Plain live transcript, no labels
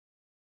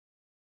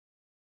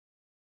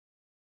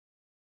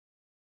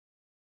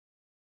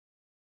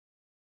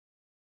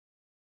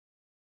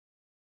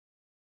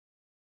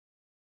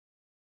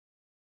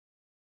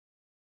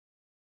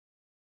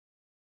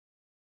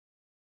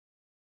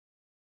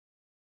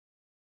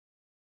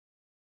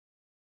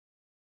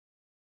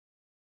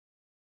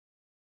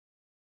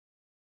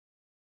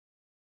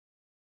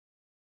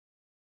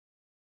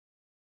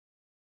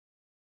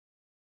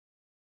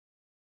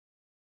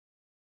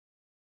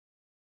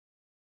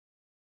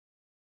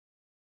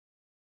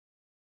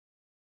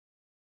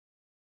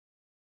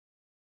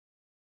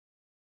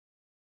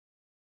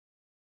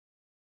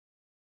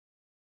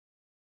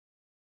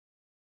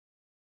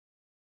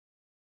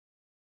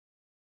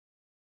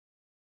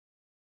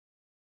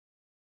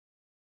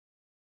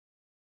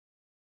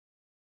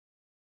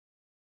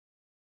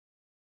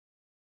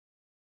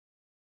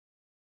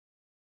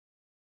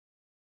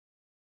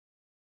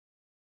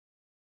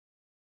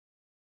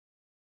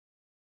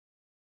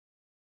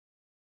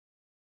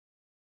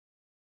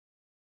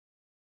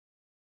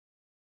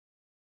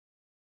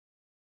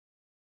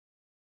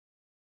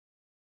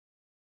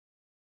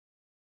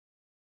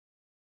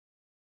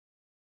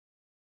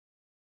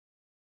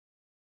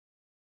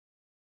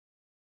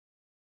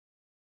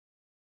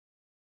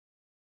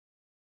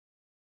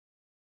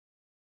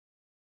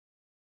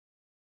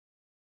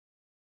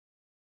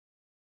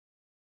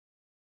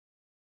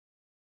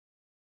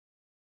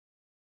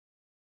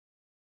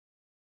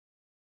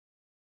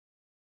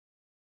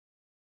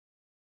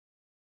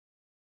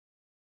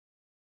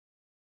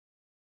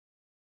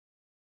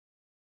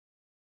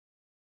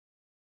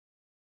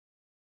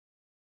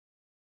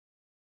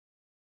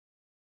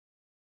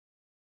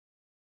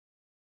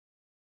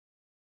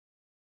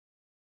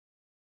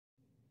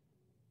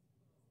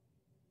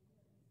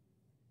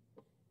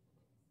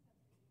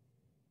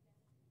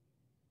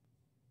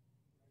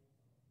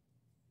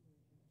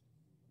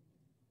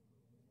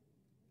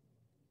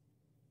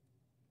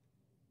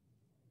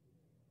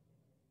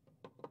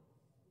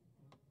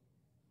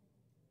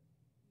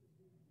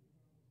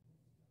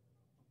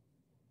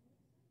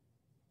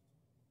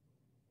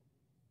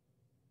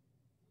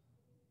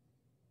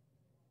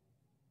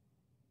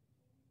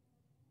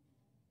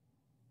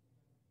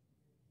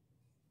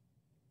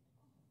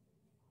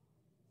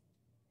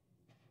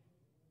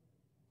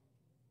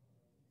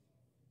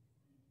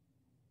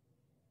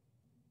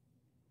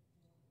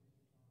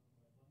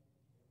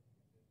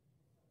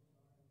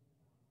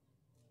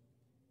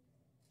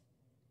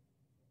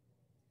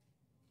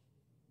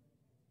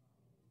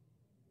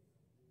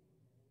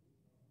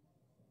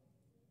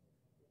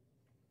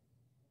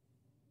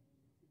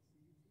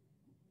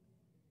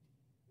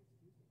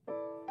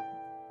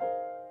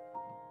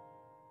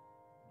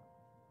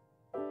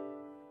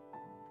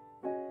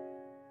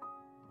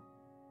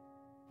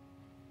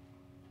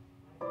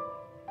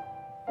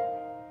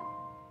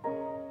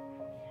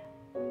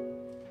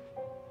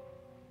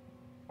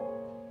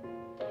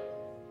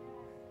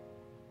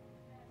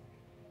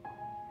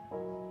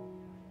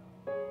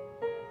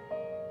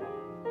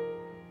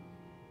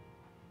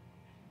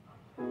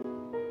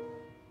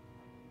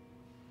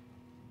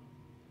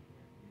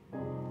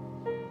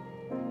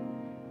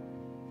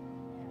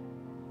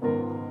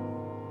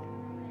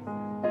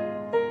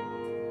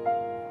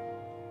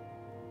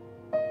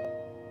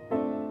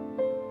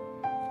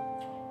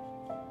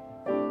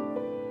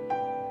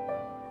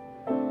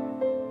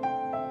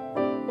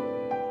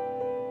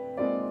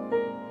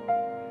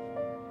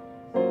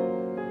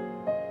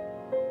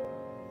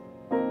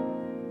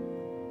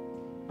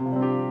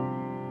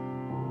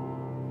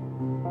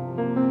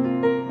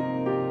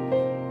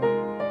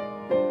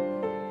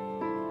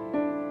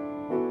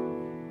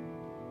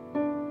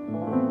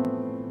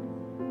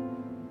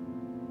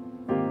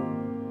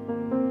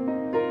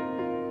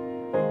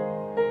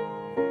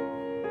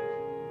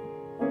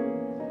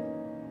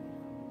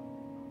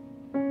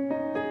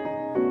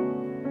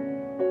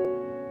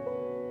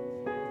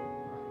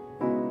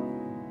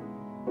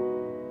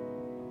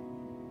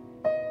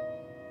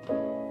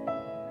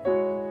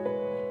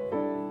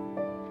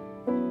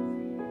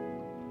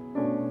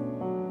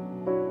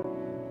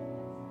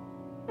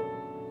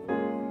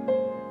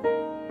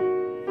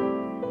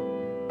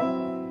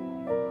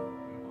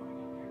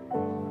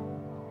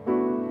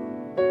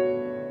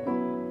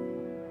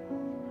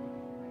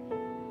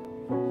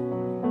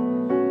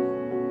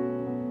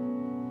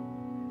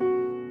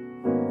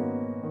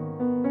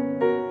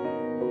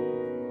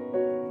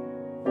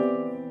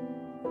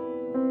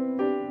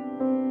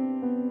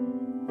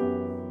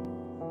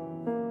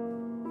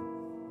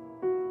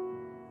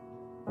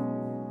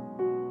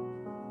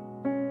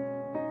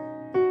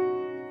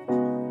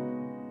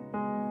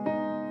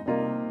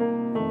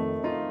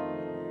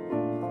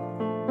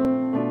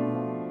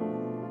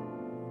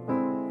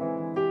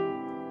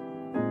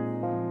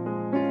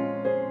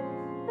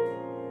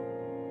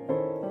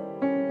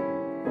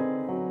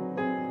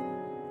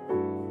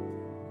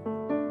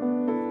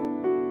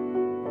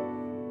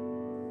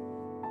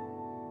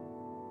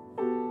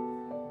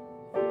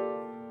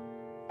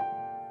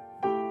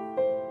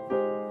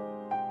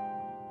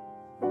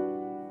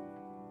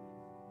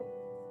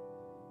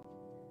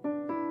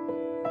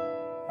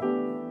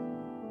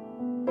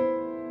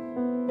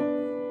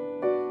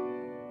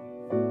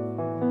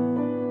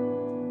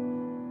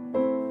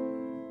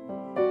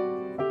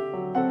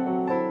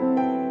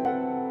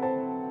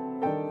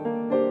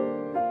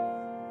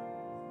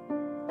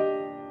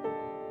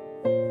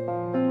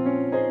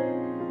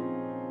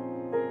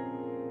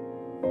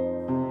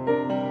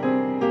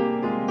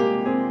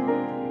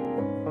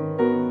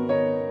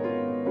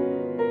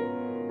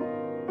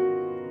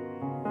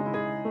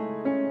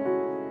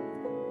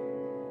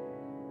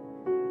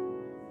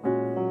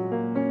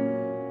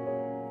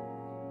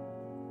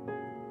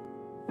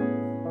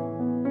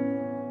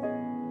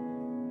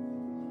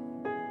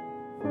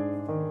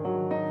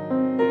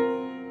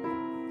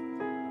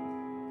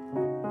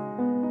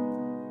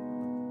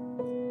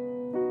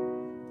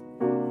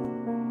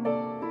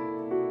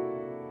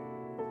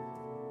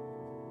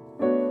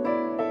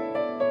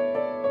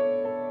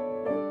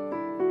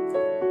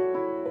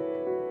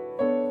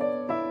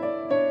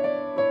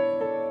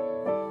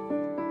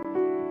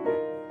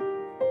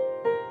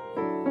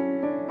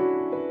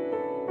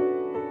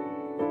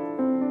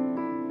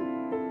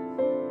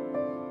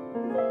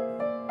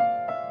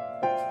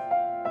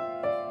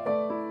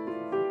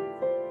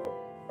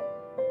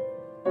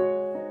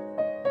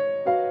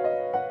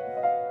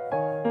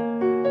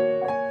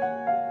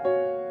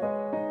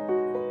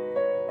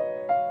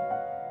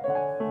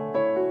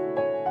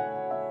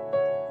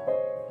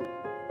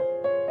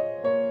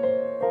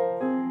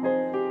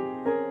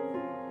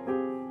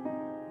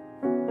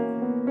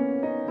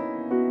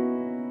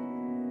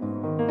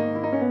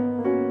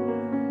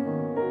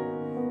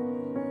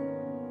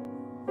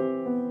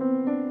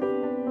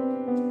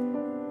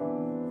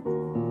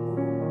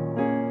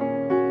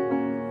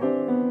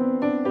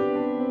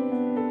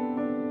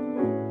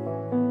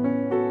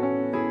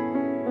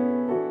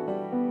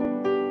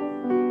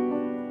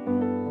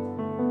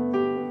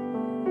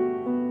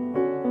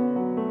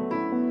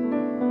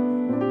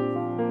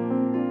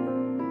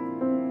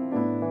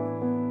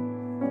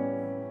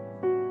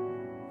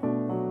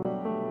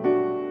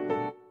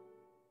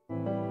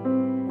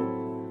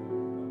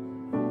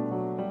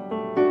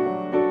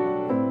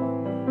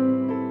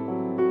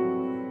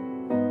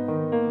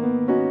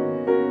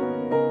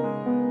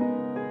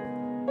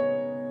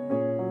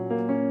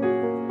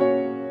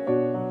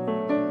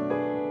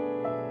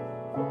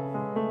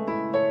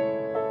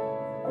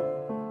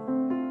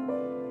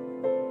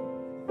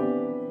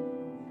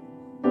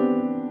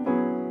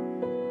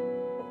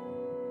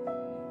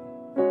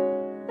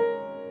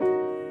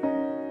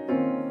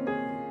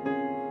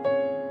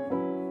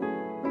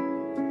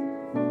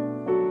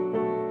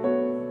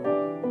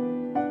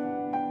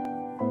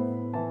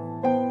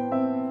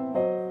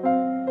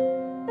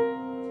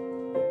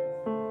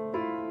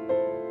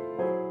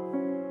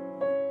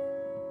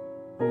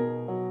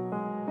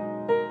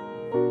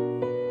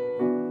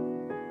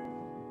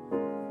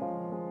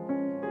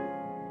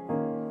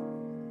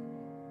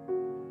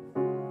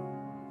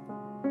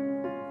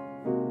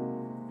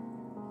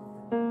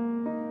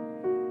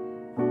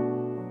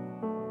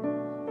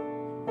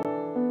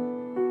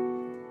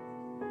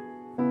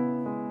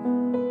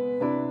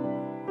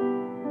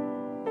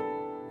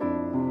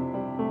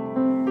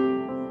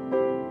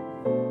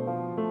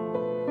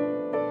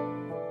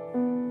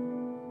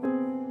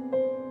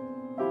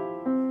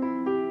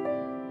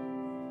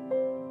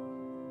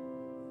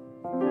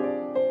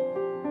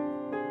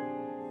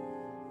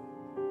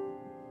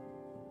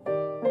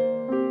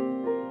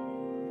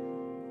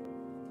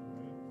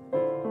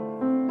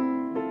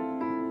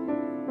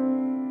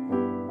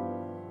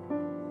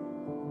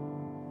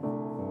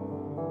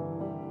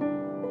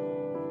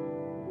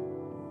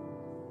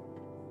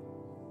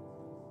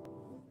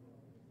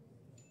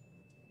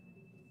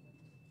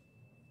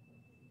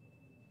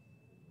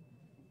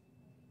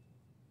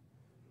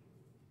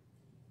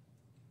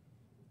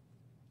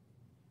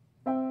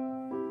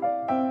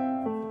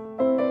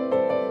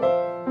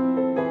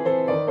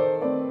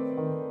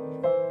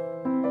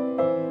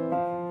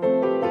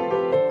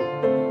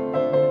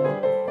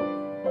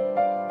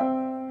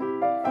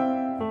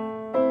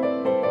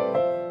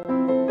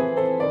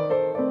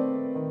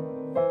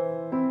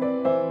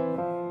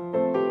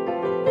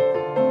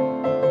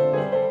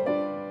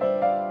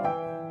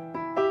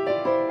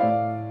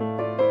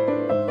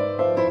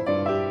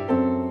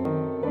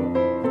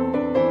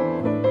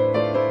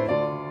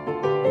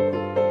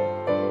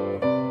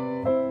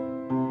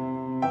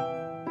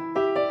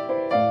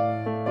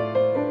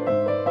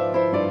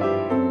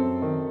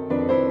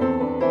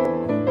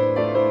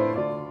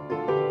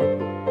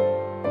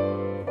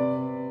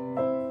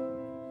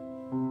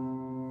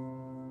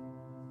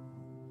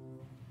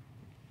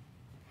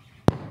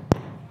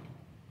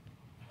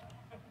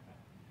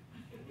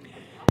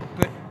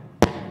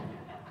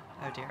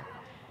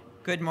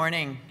Good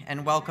morning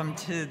and welcome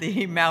to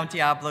the Mount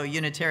Diablo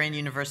Unitarian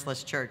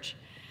Universalist Church.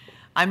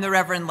 I'm the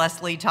Reverend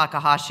Leslie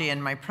Takahashi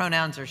and my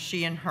pronouns are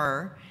she and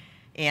her.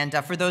 And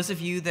for those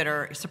of you that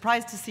are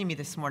surprised to see me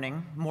this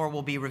morning, more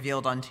will be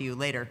revealed unto you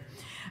later.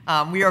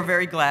 We are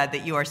very glad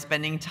that you are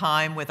spending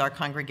time with our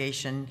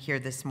congregation here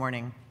this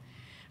morning.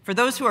 For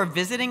those who are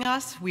visiting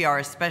us, we are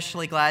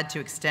especially glad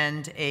to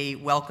extend a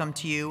welcome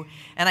to you.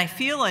 And I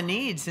feel a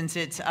need, since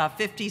it's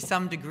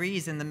 50-some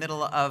degrees in the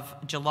middle of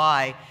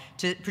July,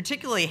 to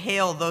particularly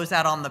hail those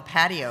out on the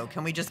patio.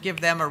 Can we just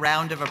give them a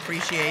round of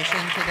appreciation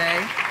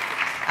today?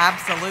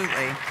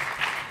 Absolutely.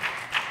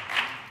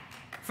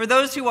 For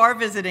those who are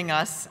visiting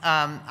us,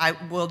 I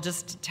will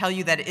just tell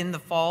you that in the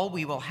fall,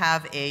 we will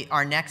have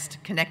our next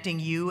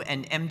Connecting You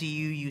and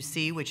MDU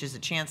UC, which is a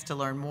chance to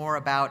learn more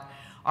about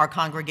our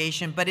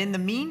congregation. But in the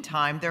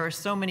meantime, there are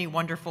so many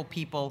wonderful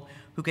people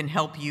who can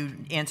help you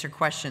answer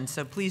questions.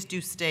 So please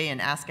do stay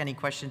and ask any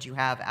questions you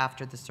have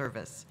after the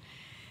service.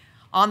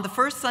 On the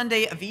first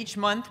Sunday of each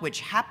month,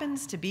 which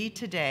happens to be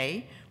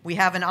today, we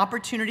have an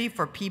opportunity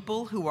for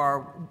people who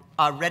are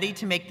ready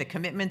to make the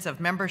commitments of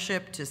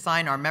membership to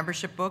sign our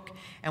membership book,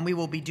 and we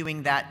will be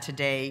doing that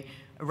today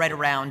right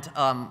around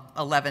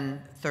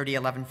 11:30,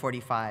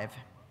 11:45.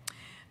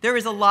 There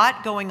is a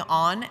lot going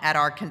on at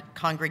our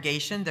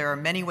congregation. There are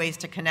many ways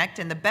to connect,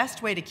 and the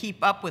best way to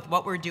keep up with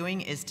what we're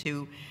doing is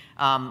to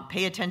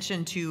pay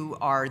attention to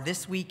our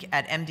This Week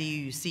at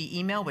MDUC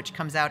email, which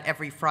comes out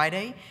every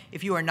Friday.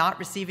 If you are not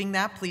receiving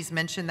that, please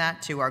mention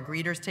that to our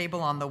greeters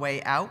table on the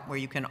way out, where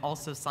you can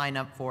also sign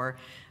up for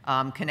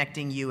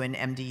Connecting You and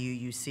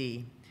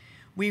MDUC.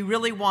 We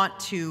really want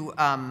to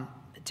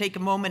take a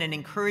moment and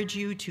encourage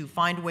you to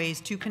find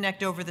ways to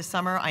connect over the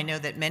summer. I know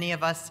that many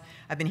of us,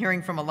 I've been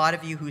hearing from a lot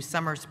of you whose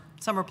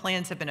summer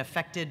plans have been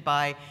affected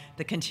by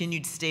the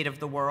continued state of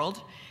the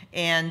world.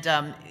 And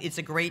it's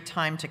a great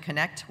time to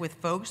connect with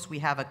folks. We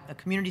have a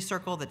community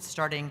circle that's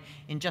starting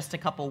in just a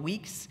couple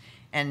weeks.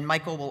 And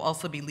Michael will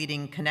also be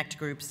leading connect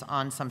groups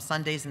on some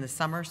Sundays in the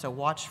summer, so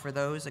watch for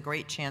those. A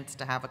great chance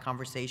to have a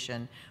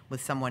conversation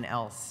with someone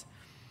else.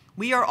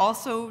 We are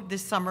also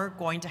this summer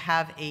going to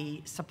have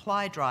a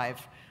supply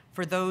drive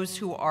for those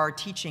who are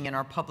teaching in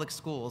our public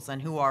schools and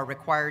who are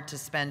required to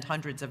spend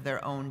hundreds of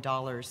their own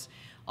dollars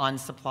on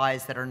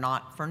supplies that are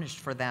not furnished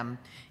for them.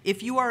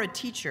 If you are a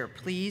teacher,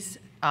 please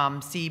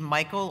see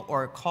Michael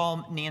or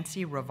call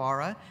Nancy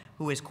Rivara,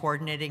 who is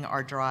coordinating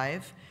our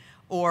drive.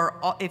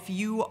 Or if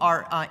you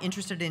are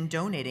interested in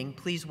donating,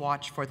 please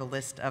watch for the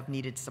list of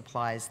needed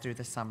supplies through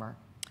the summer.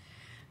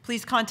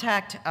 Please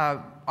contact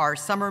our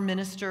summer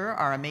minister,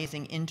 our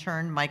amazing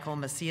intern, Michael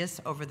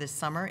Macias, over this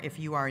summer if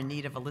you are in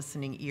need of a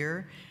listening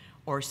ear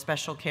or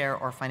special care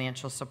or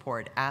financial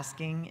support.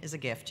 Asking is a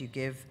gift you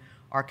give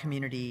our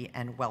community,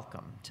 and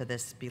welcome to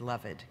this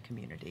beloved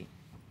community.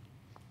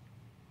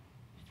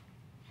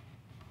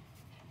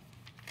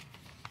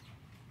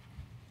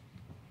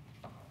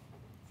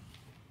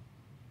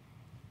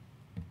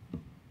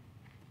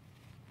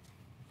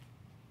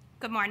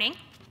 Good morning.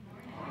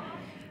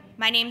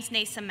 My name's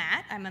Nasa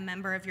Matt. I'm a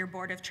member of your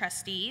Board of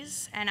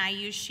Trustees, and I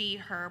use she,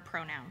 her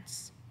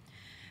pronouns.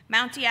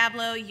 Mount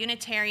Diablo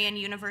Unitarian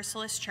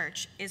Universalist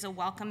Church is a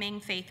welcoming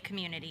faith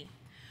community.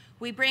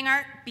 We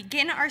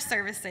begin our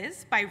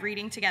services by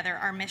reading together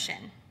our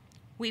mission.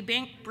 We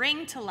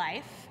bring to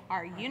life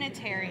our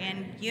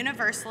Unitarian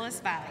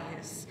Universalist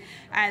values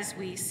as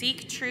we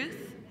seek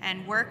truth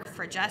and work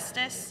for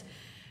justice,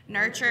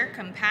 nurture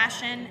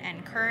compassion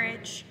and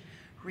courage,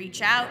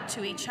 reach out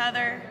to each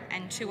other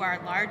and to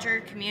our larger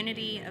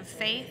community of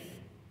faith,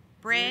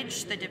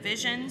 bridge the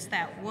divisions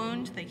that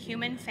wound the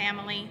human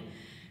family,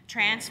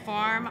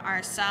 transform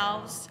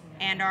ourselves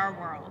and our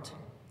world.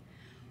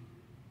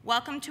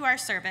 Welcome to our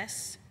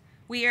service.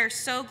 We are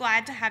so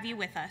glad to have you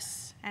with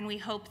us, and we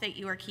hope that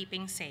you are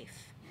keeping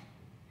safe.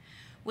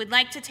 We'd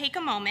like to take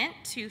a moment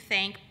to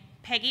thank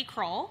Peggy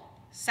Kroll,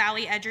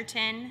 Sally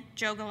Edgerton,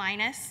 Joe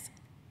Galinas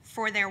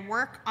for their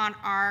work on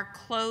our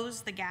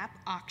Close the Gap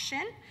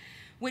auction,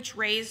 which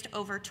raised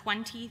over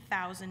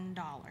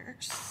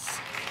 $20,000.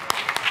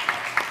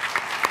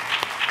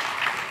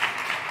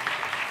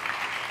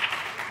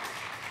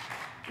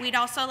 We'd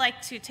also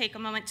like to take a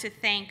moment to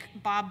thank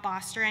Bob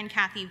Boster and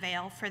Kathy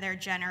Vale for their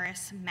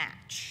generous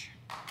match.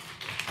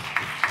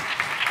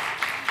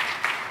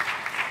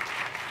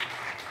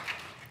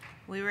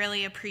 We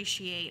really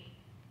appreciate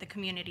the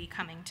community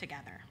coming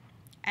together.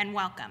 And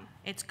welcome.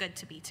 It's good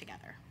to be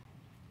together.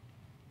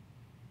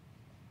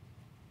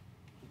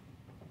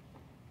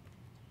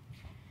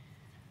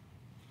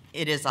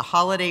 It is a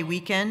holiday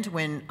weekend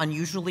when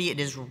unusually it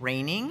is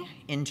raining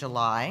in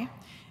July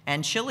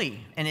and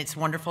chilly, and it's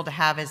wonderful to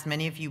have as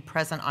many of you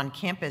present on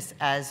campus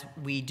as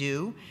we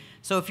do.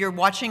 So if you're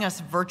watching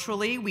us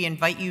virtually, we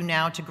invite you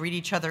now to greet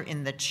each other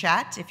in the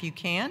chat if you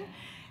can.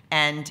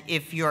 And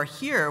if you're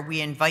here, we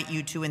invite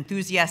you to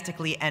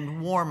enthusiastically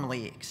and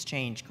warmly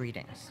exchange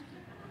greetings.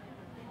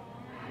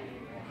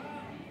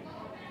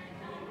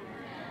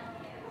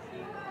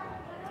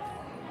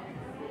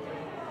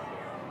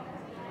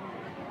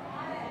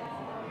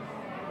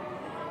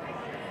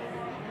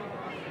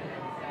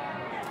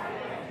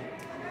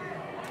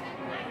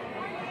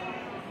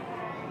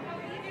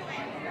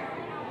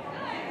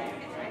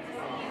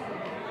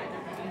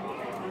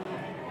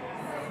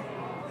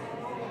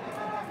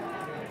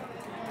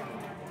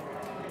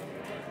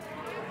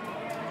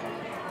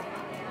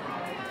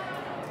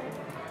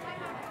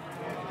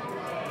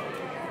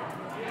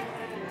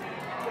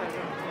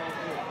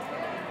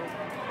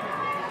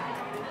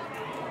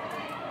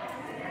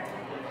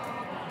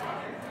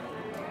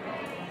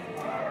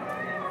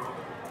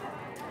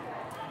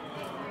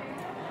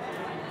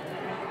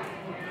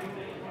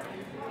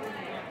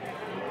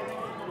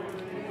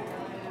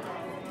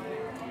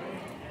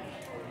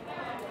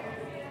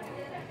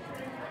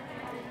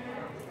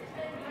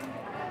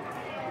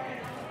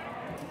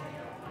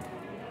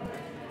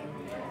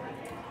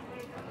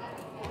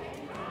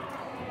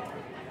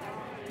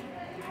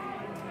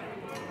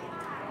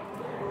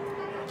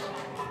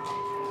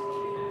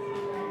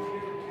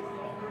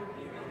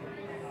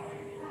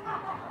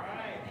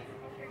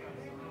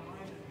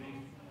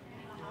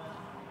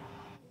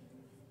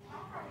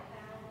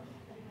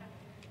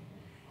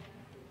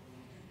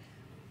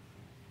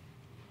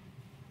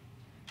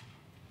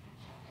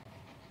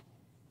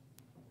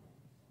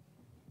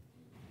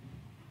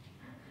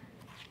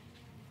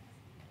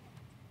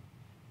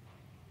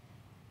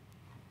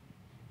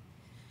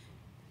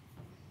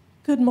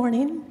 Good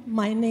morning.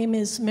 My name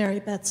is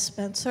Mary Beth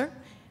Spencer,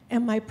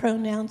 and my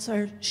pronouns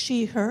are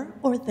she, her,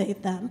 or they,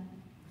 them.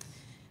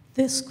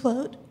 This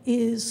quote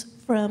is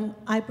from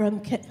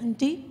Ibram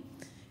Kendi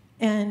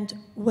and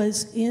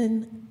was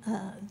in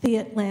The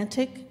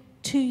Atlantic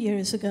 2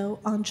 years ago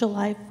on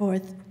July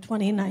 4th,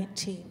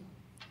 2019.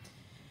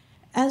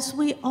 As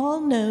we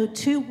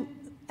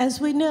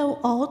know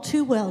all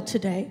too well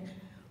today,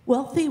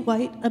 wealthy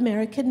white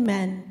American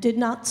men did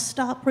not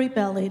stop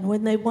rebelling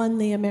when they won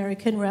the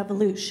American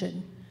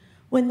Revolution,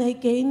 when they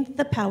gained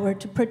the power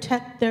to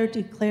protect their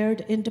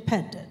declared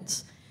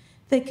independence.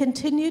 They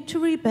continued to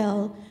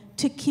rebel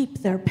to keep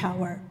their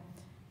power.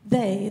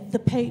 They, the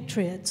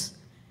patriots.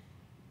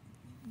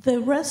 The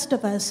rest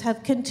of us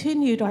have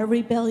continued our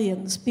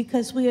rebellions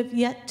because we have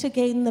yet to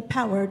gain the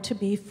power to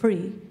be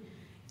free.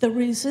 The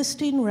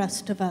resisting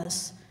rest of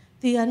us,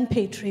 the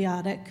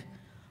unpatriotic.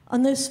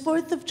 On this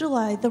 4th of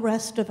July, the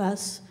rest of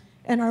us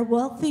and our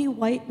wealthy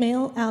white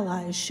male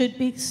allies should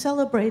be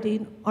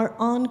celebrating our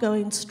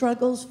ongoing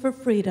struggles for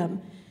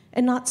freedom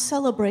and not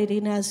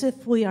celebrating as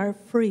if we are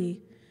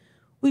free.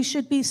 We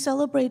should be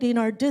celebrating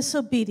our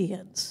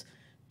disobedience,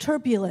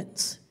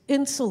 turbulence,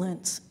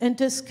 insolence, and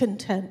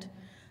discontent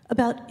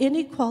about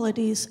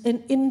inequalities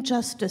and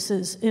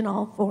injustices in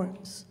all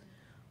forms.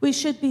 We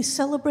should be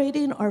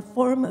celebrating our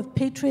form of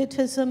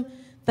patriotism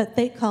that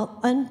they call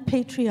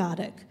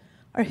unpatriotic,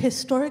 our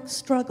historic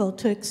struggle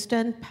to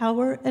extend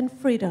power and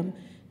freedom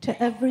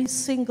to every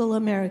single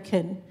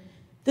American.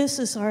 This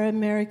is our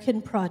American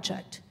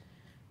project,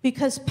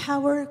 because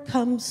power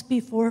comes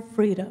before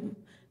freedom,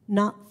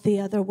 not the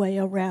other way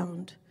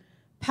around.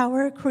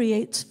 Power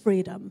creates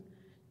freedom,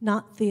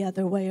 not the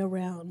other way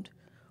around.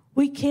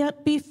 We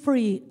can't be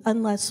free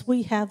unless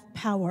we have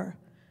power.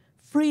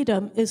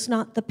 Freedom is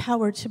not the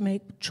power to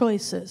make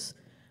choices.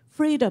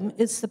 Freedom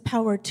is the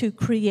power to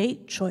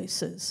create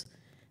choices.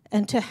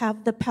 And to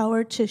have the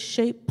power to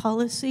shape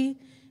policy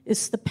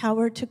is the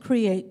power to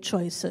create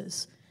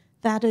choices.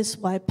 That is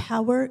why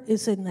power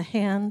is in the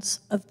hands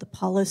of the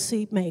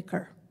policy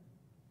maker.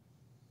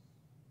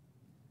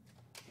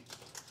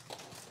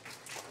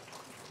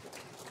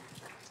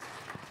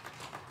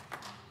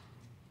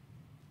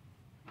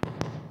 I'm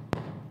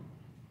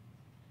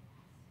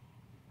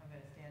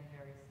going to stand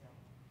very still.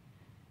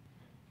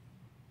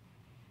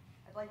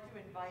 I'd like to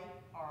invite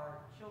our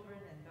children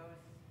and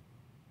those,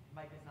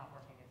 mic is not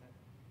working, is it?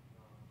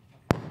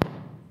 Okay. All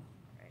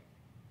right.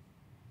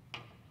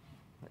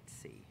 Let's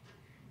see.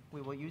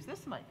 We will use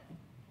this mic.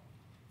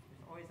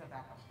 There's always a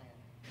backup plan.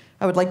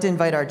 I would like to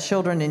invite our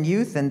children and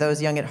youth and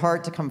those young at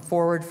heart to come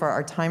forward for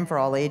our Time for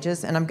All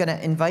Ages. And I'm going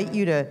to invite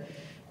you to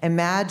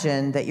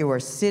imagine that you are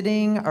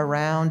sitting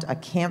around a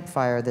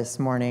campfire this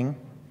morning.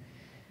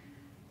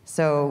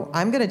 So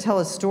I'm going to tell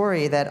a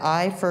story that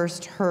I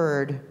first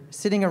heard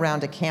sitting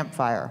around a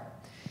campfire.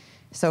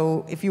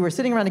 So if you were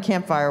sitting around a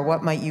campfire,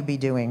 what might you be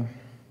doing?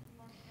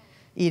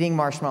 Eating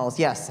marshmallows.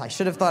 Yes, I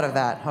should have thought of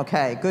that.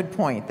 Okay, good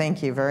point.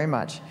 Thank you very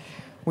much.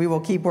 We will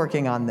keep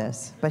working on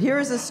this. But here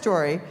is a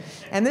story.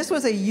 And this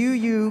was a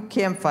UU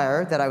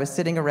campfire that I was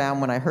sitting around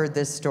when I heard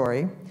this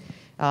story.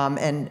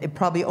 And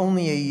probably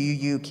only a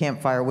UU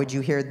campfire would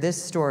you hear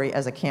this story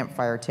as a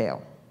campfire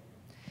tale.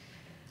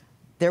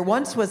 There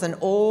once was an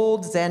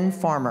old Zen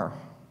farmer.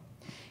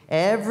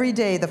 Every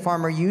day the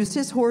farmer used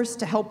his horse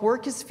to help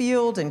work his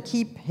field and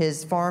keep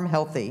his farm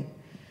healthy.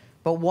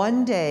 But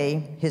one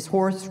day his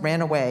horse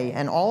ran away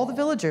and all the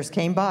villagers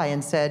came by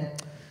and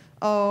said,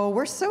 "Oh,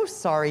 we're so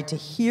sorry to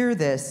hear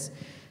this.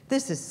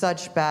 This is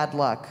such bad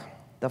luck."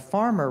 The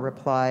farmer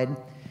replied,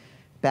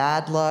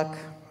 "Bad luck,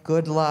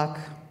 good luck,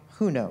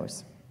 who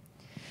knows?"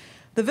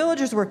 The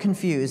villagers were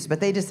confused, but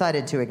they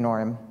decided to ignore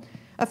him.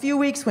 A few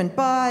weeks went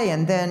by,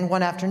 and then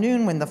one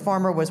afternoon when the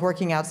farmer was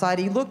working outside,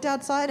 he looked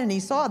outside and he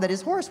saw that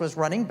his horse was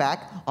running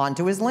back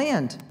onto his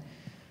land.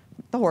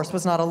 The horse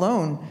was not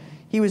alone.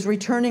 He was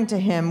returning to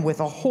him with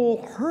a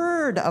whole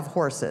herd of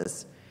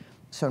horses.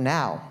 So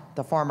now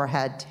the farmer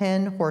had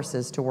 10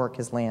 horses to work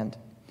his land.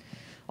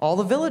 All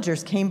the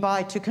villagers came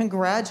by to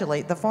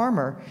congratulate the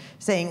farmer,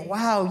 saying,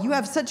 "Wow, you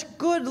have such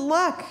good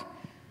luck."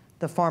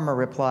 The farmer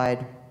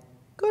replied,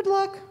 "Good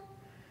luck,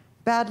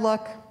 bad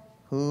luck,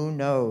 who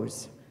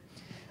knows?"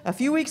 A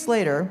few weeks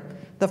later,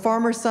 the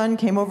farmer's son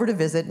came over to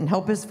visit and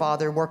help his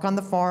father work on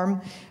the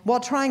farm. While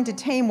trying to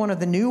tame one of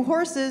the new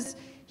horses,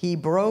 he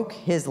broke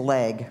his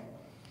leg.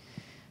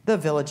 The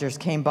villagers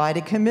came by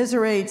to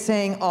commiserate,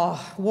 saying,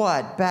 "Oh,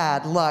 what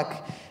bad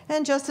luck."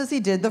 And just as he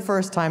did the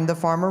first time, the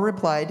farmer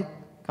replied,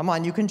 "Come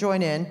on, you can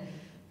join in.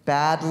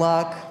 Bad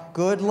luck,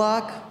 good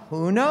luck,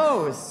 who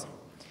knows?"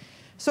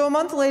 So a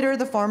month later,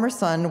 the farmer's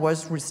son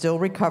was still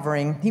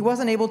recovering. He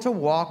wasn't able to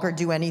walk or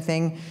do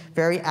anything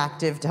very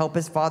active to help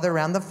his father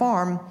around the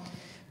farm.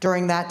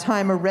 During that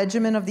time, a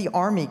regiment of the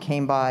army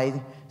came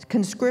by,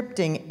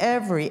 conscripting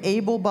every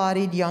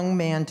able-bodied young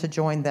man to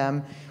join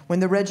them. When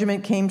the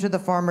regiment came to the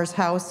farmer's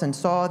house and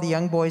saw the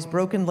young boy's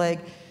broken leg,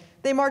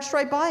 they marched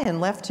right by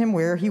and left him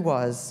where he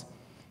was.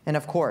 And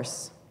of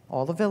course,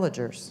 all the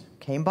villagers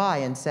came by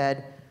and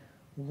said,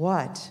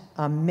 What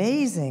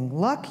amazing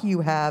luck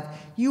you have.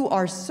 You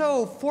are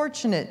so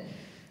fortunate.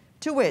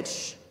 To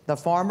which the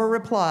farmer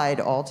replied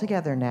all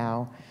together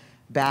now,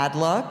 bad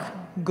luck,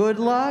 good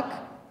luck,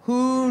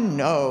 who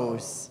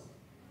knows?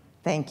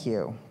 Thank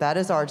you. That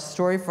is our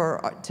story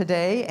for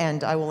today,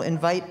 and I will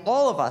invite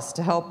all of us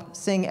to help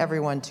sing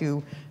everyone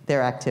to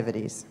their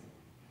activities.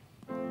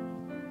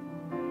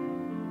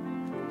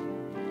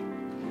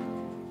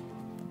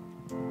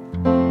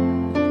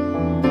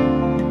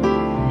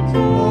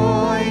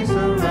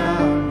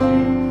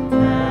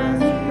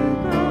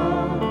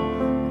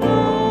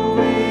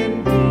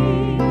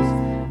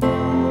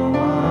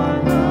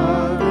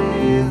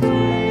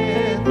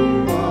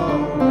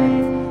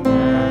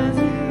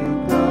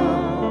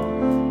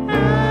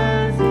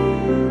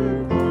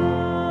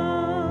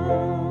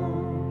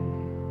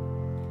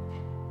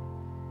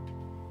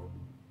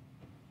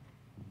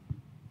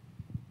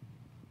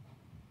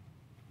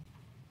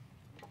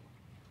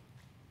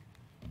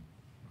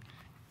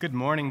 Good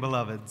morning,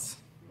 beloveds.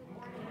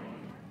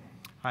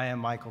 I am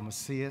Michael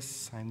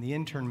Macias. I'm the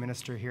intern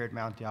minister here at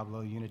Mount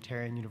Diablo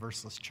Unitarian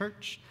Universalist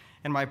Church,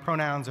 and my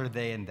pronouns are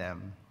they and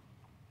them.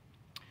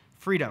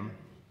 Freedom.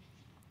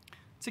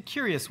 It's a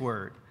curious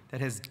word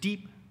that has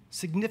deep,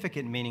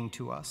 significant meaning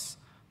to us,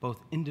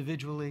 both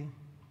individually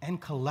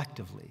and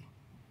collectively.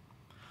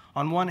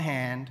 On one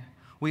hand,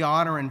 we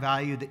honor and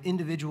value the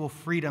individual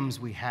freedoms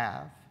we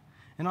have,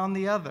 and on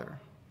the other,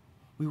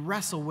 we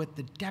wrestle with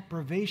the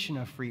deprivation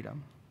of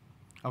freedom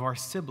of our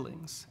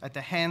siblings at the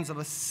hands of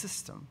a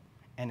system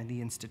and in the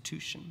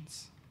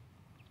institutions.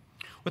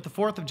 With the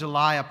 4th of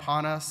July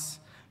upon us,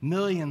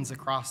 millions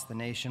across the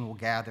nation will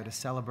gather to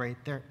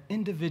celebrate their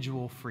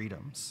individual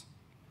freedoms.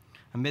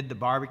 Amid the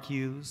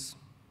barbecues,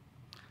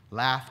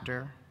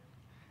 laughter,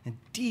 and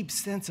deep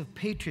sense of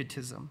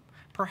patriotism,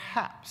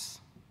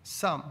 perhaps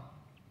some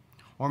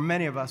or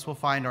many of us will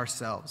find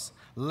ourselves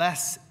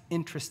less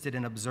interested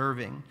in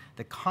observing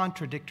the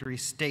contradictory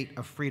state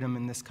of freedom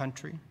in this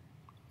country,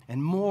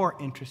 and more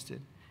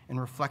interested in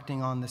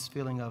reflecting on this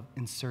feeling of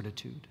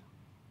incertitude.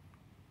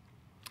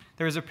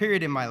 There was a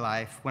period in my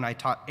life when I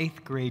taught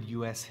 8th grade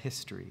U.S.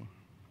 history.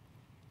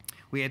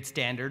 We had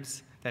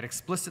standards that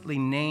explicitly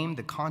named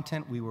the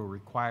content we were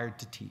required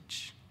to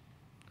teach.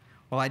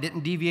 Well, I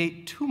didn't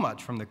deviate too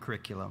much from the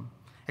curriculum,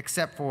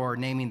 except for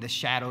naming the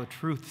shadow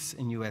truths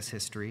in U.S.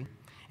 history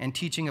and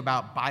teaching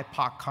about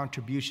BIPOC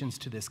contributions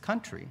to this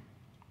country.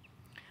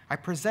 I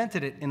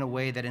presented it in a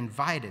way that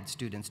invited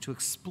students to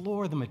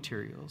explore the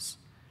materials,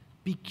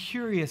 be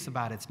curious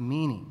about its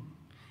meaning,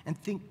 and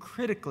think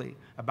critically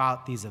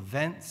about these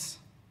events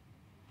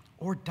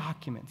or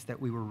documents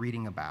that we were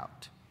reading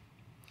about,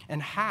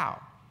 and how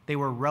they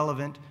were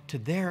relevant to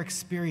their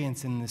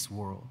experience in this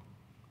world.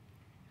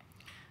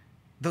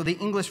 Though the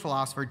English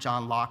philosopher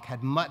John Locke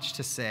had much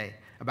to say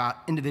about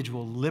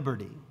individual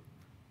liberty,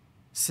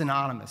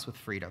 synonymous with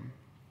freedom,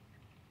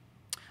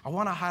 I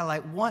want to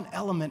highlight one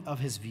element of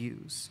his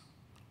views,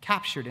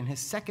 captured in his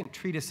second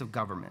treatise of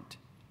government.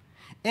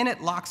 In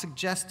it, Locke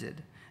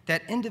suggested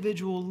that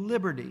individual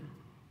liberty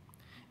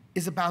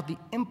is about the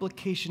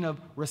implication of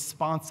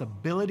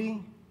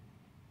responsibility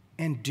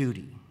and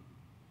duty.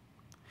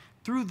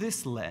 Through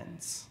this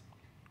lens,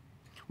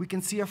 we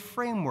can see a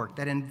framework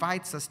that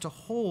invites us to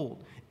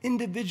hold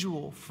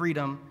individual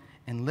freedom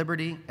and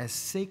liberty as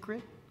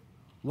sacred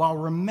while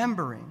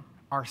remembering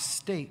our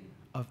state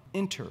of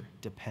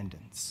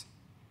interdependence.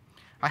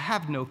 I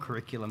have no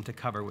curriculum to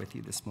cover with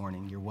you this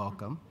morning. You're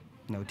welcome.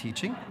 No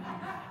teaching.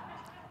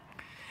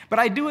 But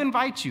I do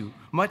invite you,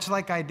 much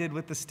like I did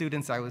with the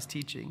students I was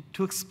teaching,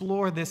 to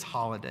explore this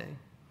holiday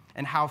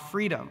and how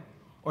freedom,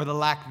 or the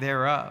lack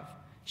thereof,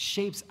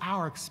 shapes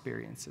our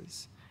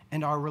experiences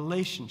and our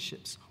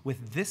relationships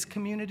with this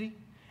community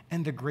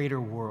and the greater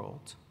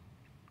world.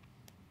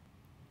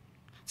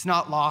 It's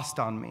not lost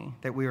on me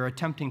that we are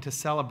attempting to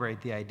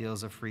celebrate the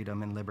ideals of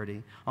freedom and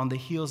liberty on the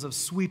heels of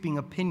sweeping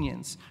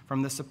opinions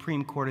from the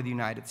Supreme Court of the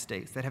United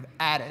States that have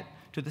added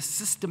to the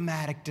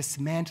systematic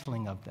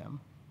dismantling of them.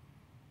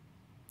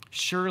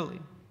 Surely,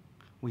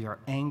 we are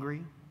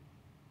angry,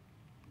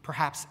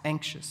 perhaps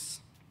anxious.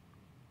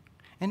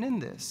 And in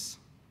this,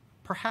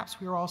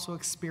 perhaps we are also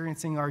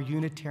experiencing our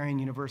Unitarian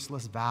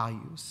Universalist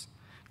values,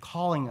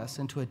 calling us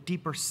into a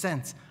deeper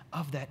sense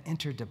of that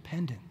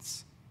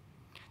interdependence.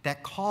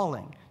 That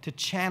calling to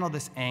channel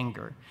this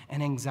anger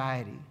and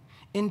anxiety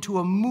into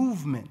a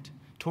movement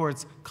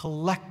towards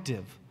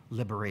collective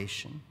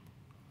liberation.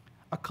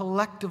 A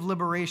collective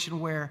liberation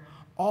where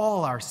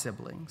all our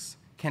siblings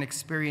can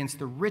experience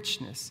the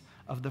richness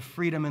of the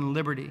freedom and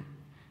liberty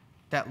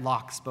that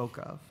Locke spoke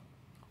of,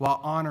 while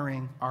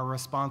honoring our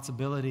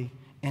responsibility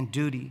and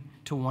duty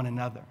to one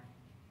another.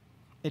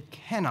 It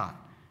cannot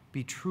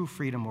be true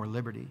freedom or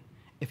liberty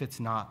if it's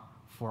not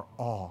for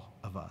all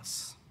of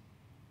us.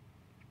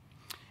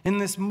 In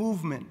this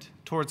movement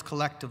towards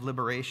collective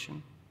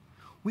liberation,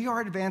 we are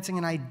advancing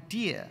an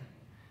idea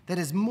that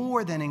is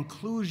more than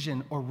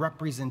inclusion or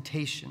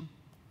representation.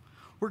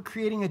 We're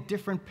creating a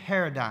different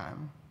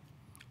paradigm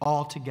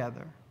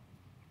altogether.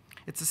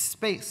 It's a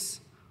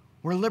space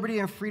where liberty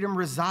and freedom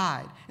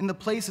reside, in the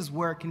places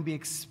where it can be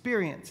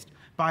experienced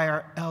by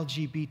our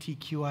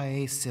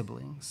LGBTQIA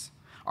siblings,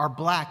 our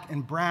Black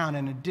and brown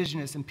and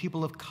indigenous and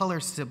people of color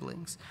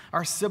siblings,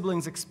 our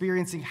siblings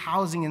experiencing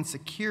housing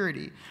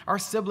insecurity, our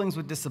siblings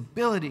with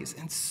disabilities,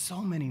 and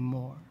so many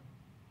more.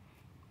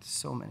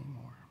 So many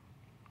more.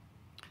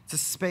 It's a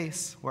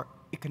space where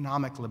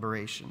economic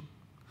liberation,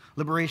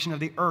 liberation of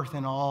the earth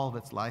and all of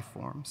its life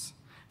forms,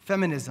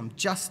 feminism,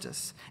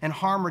 justice, and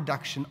harm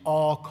reduction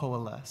all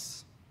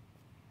coalesce.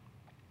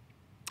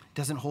 It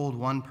doesn't hold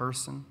one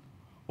person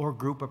or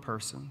group of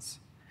persons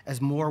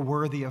as more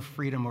worthy of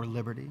freedom or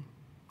liberty.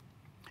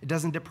 It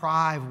doesn't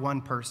deprive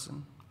one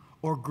person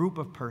or group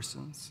of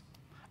persons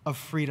of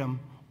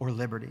freedom or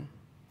liberty.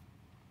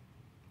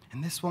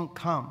 And this won't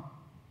come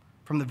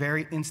from the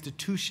very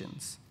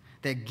institutions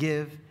that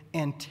give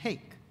and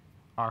take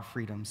our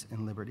freedoms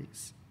and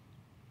liberties.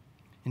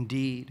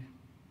 Indeed,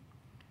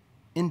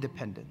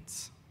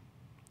 independence,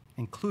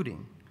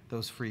 including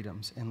those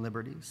freedoms and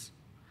liberties,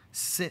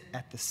 sit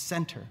at the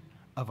center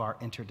of our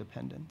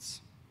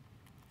interdependence.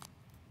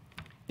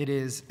 It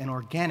is an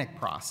organic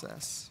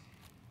process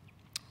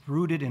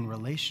rooted in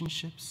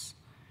relationships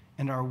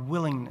and our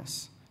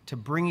willingness to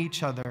bring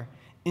each other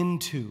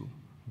into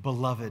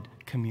beloved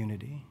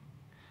community.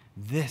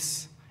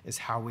 This is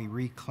how we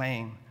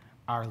reclaim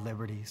our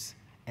liberties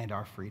and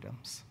our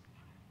freedoms.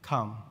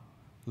 Come,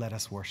 let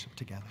us worship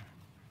together.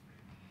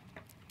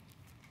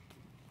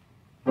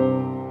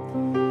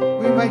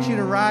 We invite you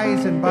to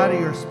rise and body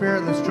your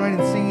spirit. Let's join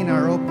in singing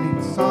our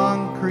opening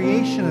song,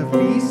 Creation of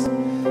Peace.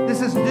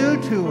 This is new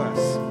to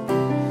us.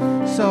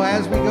 So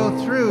as we go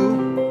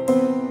through,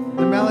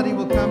 the melody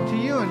will come to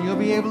you and you'll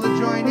be able to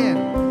join in.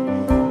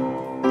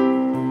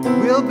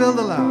 We'll build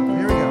a love.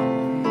 Here we go.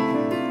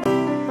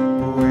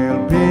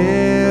 We'll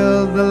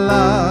build the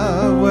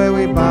love where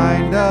we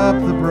bind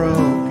up the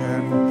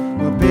broken.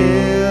 We'll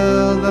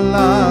build the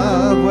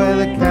love where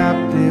the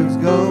captives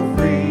go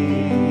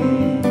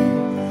free.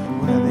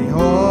 Where the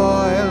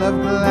oil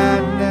of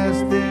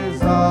gladness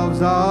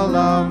dissolves all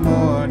our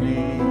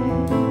mourning.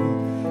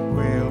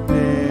 We'll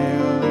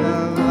build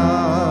a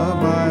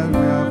love our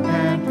love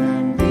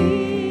can be.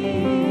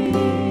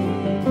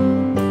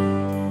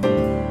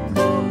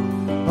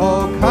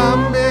 Oh,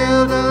 come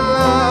build a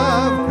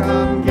love,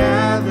 come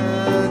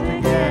gather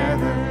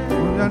together,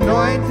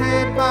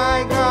 anointed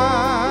by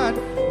God,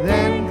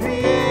 then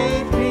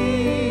create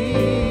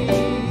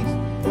peace,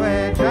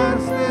 where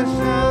justice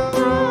shall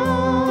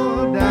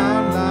roll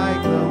down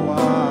like the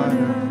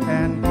water,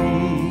 and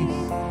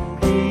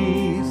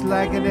peace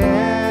like an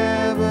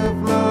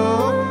ever-flowing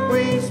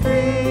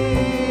stream.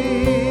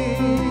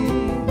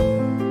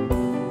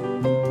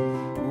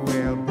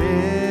 We'll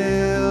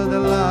build a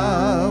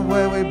love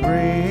where we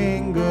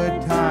bring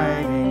good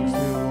tidings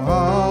to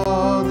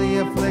all the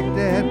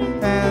afflicted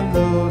and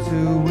those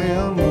who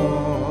will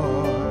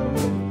mourn.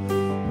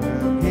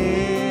 We'll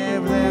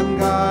give them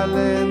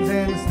garlands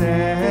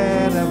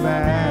instead of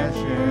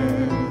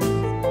ashes.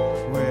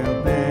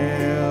 We'll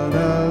build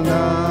a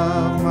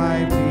love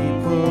my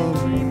people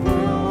reward.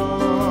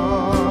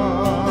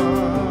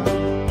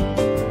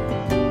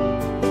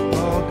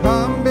 Oh,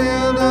 come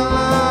build a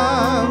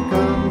love,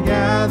 come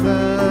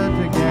gather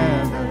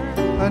together,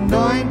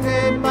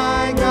 anointed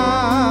by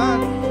God,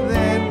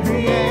 then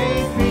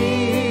create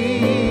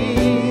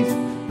peace,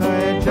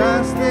 where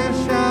justice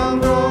shall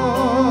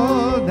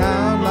roll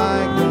down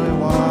like the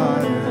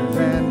waters,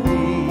 and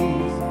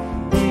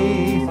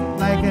peace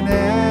like an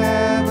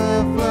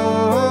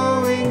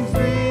ever-flowing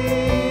stream.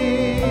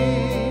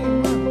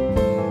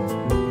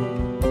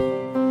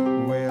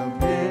 We'll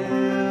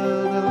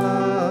build a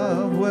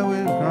love where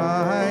with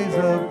cries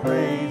of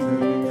praise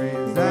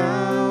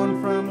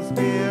resound from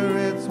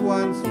spirits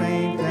once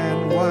faint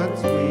and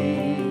once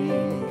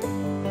weak,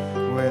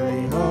 where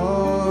the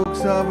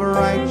oaks of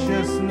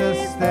righteousness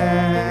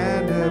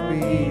stand a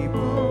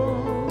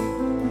people.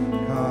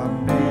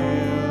 Come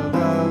build a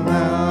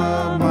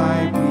love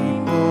my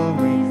people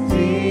receive.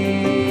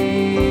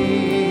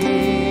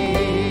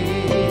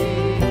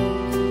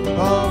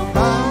 Oh,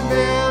 come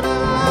build a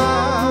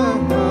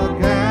love, we'll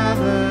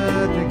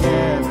gather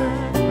together,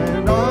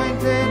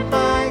 anointed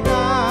by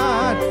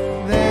God,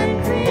 then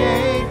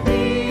create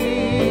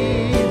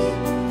peace,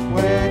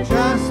 where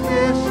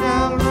justice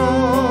shall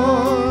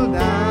roll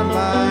down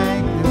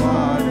like the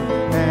water,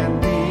 and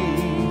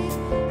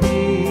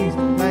peace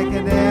like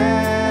an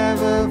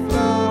ever-flowing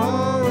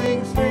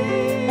stream.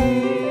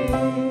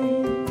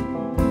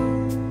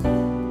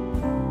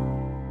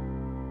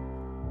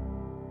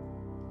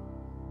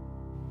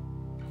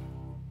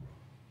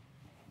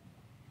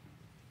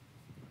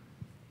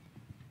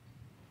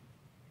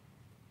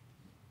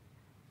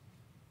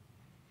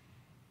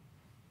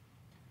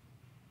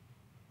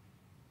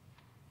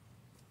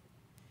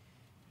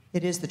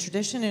 It is the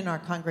tradition in our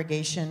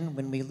congregation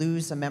when we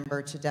lose a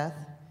member to death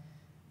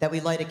that we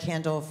light a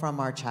candle from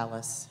our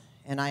chalice.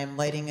 And I am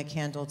lighting a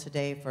candle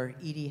today for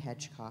Edie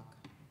Hedgecock.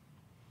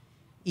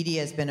 Edie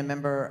has been a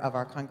member of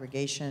our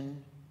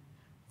congregation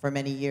for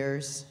many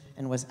years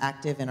and was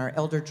active in our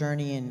elder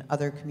journey in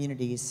other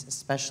communities,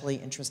 especially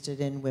interested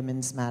in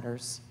women's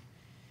matters.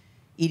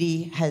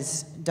 Edie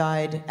has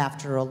died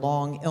after a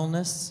long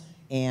illness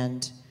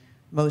and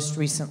most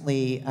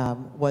recently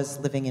was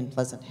living in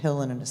Pleasant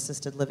Hill in an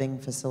assisted living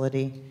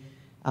facility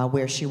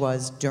where she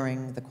was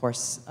during the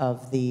course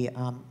of the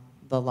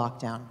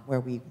lockdown, where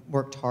we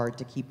worked hard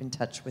to keep in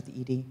touch with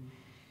Edie.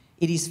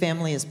 Edie's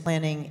family is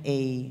planning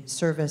a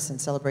service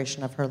and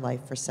celebration of her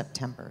life for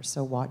September,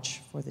 so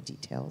watch for the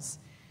details.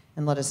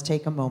 And let us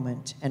take a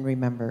moment and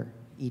remember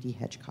Edie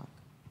Hedgecock.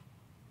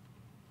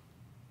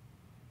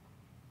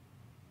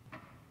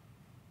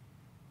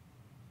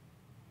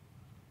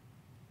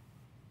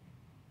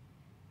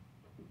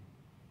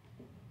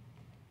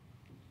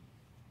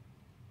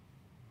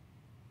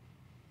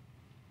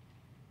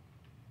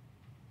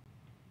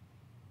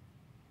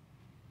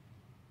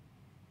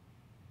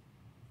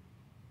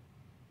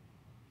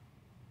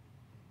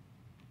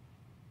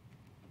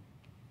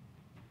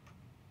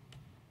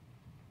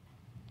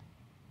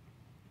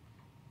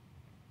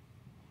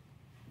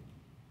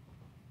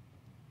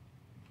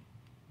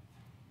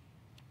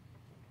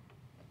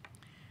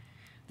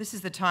 This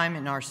is the time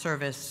in our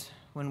service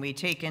when we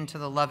take into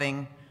the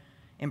loving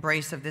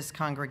embrace of this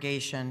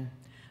congregation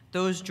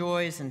those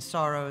joys and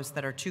sorrows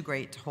that are too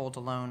great to hold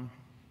alone.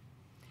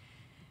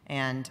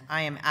 And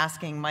I am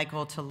asking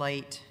Michael to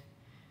light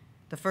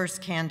the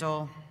first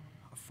candle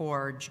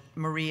for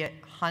Maria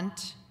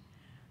Hunt,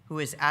 who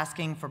is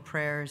asking for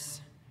prayers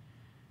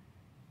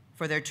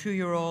for their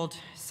 2-year-old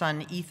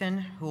son, Ethan,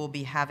 who will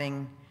be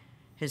having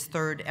his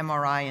third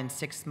MRI in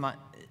 6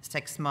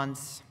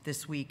 months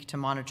this week to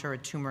monitor a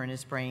tumor in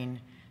his brain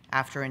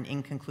after an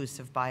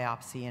inconclusive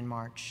biopsy in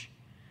March.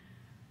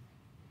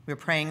 We're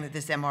praying that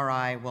this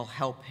MRI will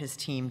help his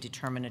team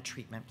determine a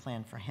treatment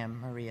plan for him,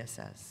 Maria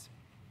says.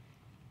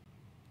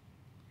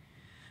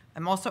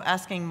 I'm also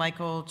asking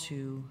Michael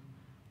to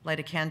light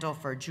a candle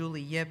for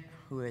Julie Yip,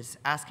 who is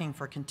asking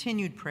for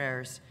continued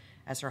prayers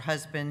as her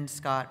husband,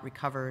 Scott,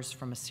 recovers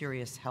from a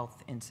serious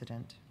health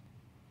incident.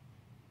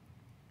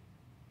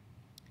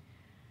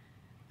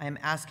 I am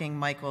asking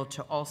Michael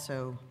to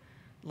also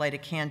light a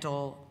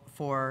candle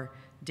for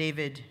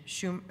David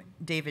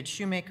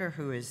Shoemaker,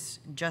 who is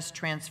just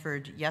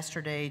transferred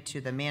yesterday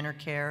to the Manor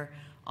Care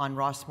on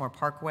Rossmore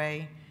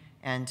Parkway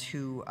and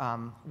who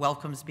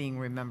welcomes being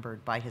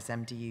remembered by his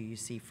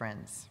MDUUC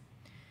friends.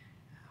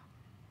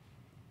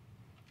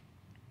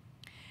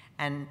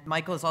 And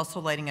Michael is also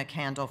lighting a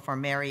candle for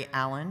Mary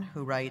Allen,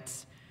 who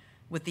writes,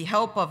 "With the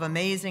help of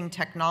amazing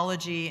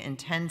technology,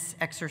 intense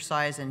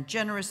exercise, and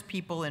generous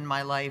people in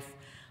my life,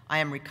 I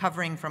am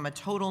recovering from a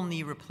total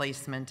knee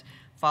replacement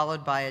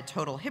followed by a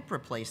total hip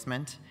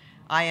replacement.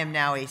 I am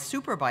now a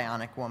super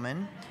bionic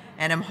woman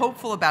and am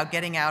hopeful about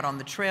getting out on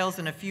the trails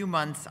in a few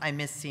months. I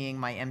miss seeing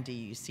my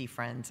MDUC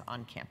friends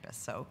on campus."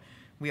 So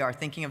we are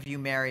thinking of you,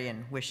 Mary,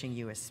 and wishing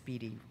you a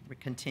speedy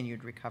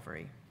continued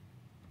recovery.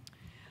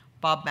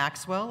 Bob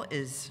Maxwell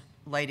is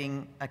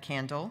lighting a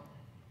candle.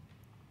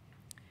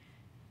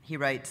 He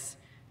writes,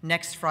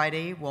 "Next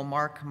Friday will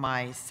mark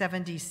my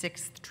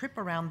 76th trip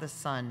around the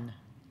sun.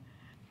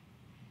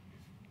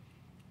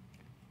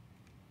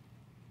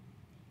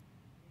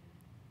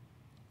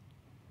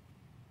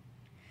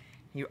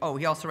 He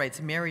also writes,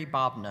 Mary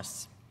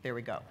Bobness. There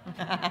we go.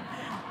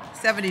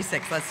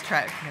 76, let's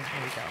try.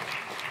 There we go.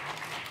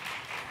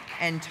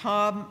 And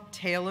Tom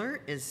Taylor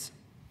is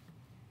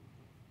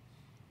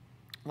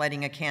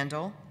lighting a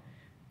candle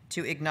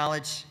to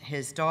acknowledge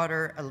his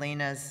daughter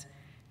Elena's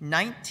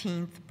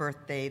 19th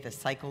birthday. The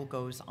cycle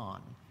goes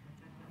on.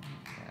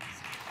 Yes.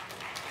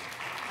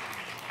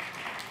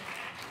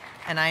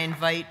 And I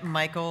invite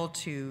Michael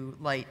to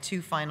light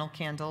 2 final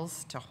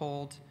candles to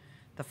hold.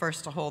 The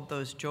first to hold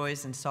those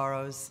joys and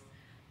sorrows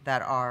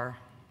that are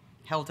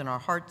held in our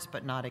hearts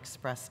but not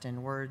expressed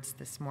in words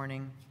this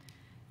morning.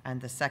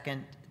 And the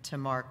second to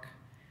mark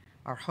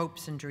our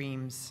hopes and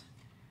dreams,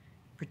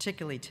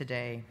 particularly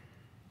today,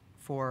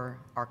 for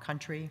our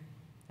country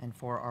and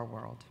for our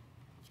world.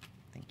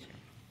 Thank you.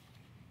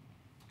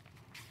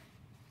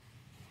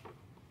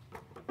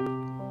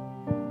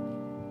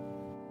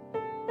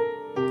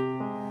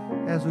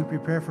 As we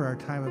prepare for our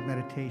time of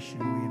meditation,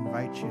 we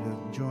invite you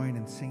to join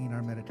in singing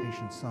our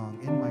meditation song,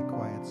 "In My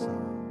Quiet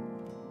Sorrow."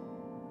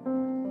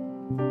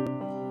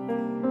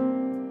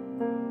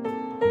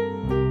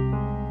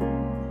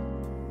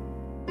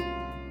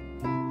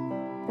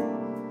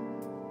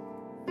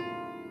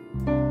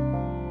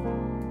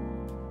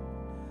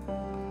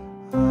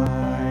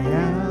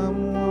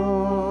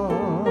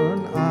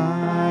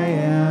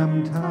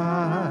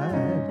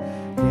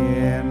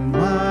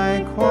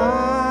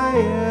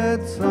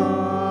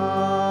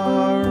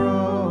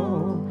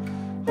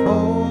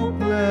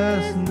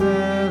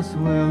 Hopelessness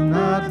will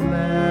not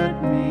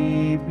let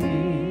me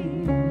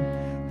be.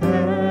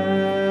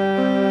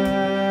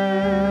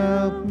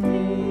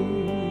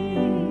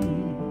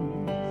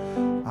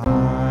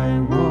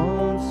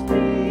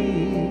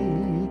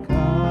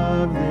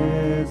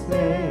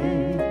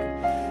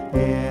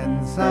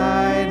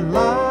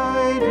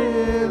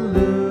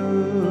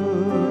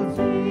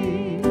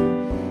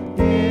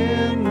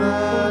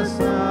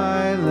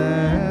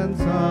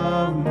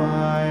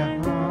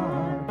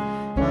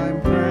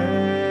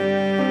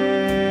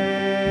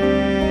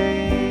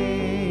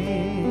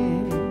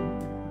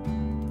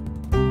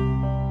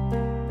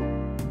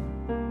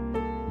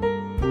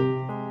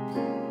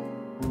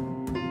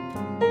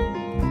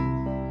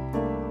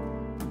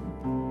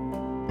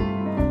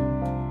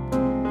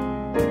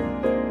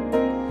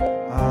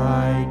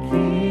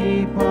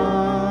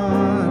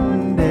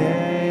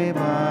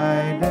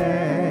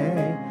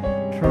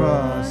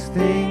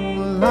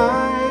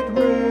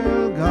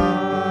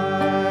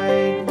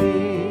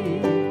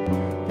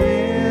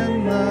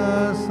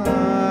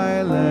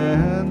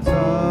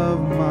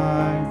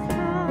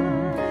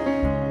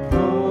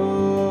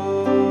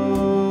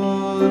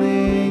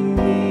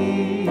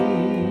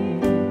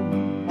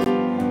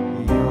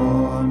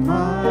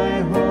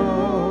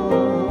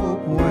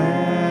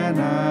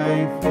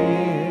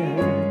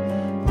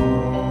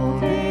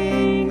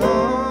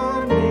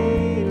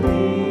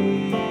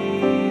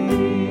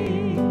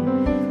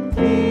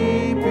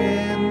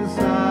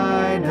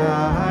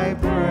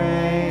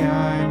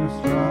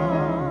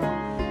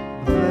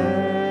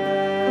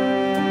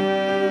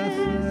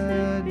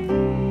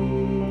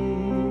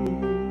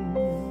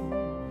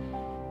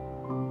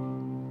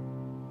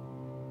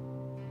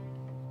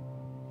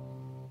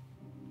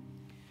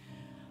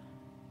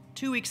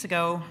 2 weeks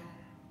ago,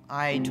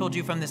 I told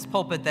you from this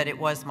pulpit that it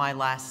was my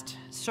last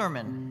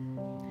sermon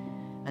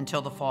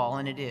until the fall,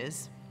 and it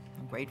is.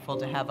 I'm grateful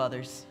to have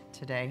others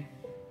today.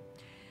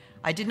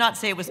 I did not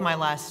say it was my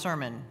last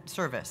sermon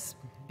service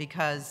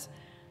because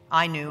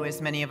I knew,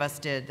 as many of us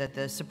did, that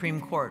the Supreme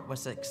Court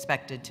was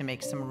expected to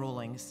make some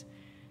rulings,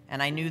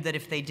 and I knew that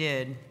if they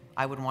did,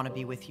 I would want to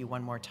be with you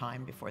one more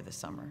time before the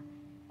summer.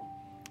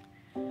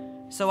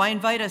 So I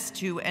invite us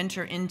to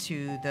enter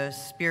into the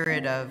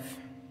spirit of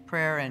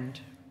prayer and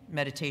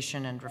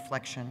meditation and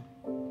reflection.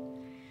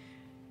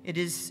 It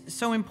is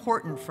so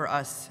important for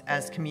us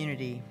as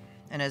community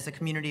and as a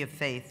community of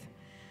faith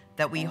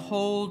that we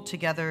hold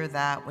together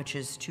that which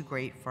is too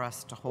great for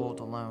us to hold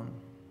alone.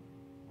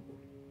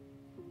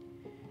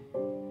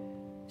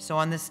 So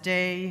on this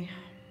day,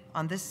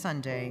 on this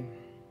Sunday,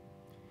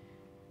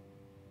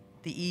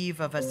 the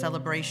eve of a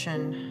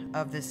celebration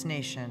of this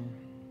nation,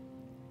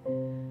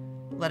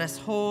 let us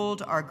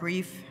hold our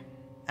grief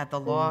at the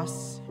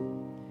loss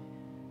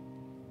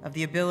of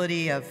the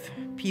ability of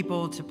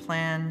people to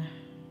plan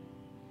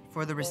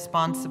for the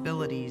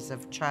responsibilities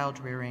of child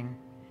rearing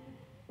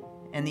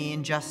and the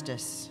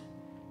injustice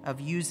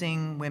of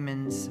using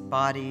women's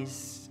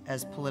bodies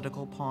as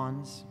political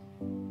pawns.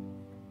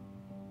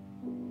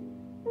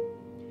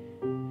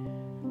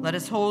 Let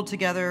us hold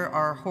together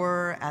our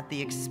horror at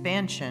the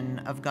expansion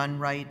of gun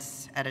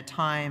rights at a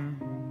time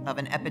of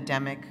an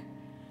epidemic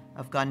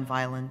of gun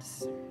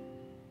violence.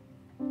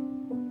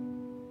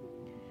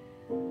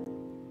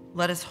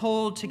 Let us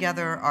hold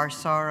together our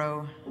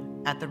sorrow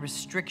at the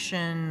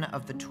restriction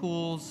of the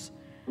tools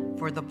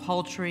for the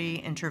paltry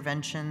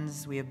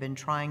interventions we have been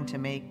trying to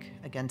make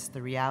against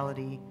the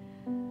reality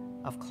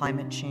of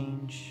climate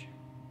change.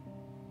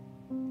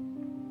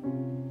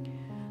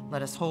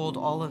 Let us hold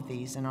all of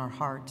these in our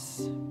hearts,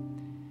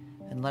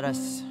 and let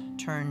us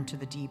turn to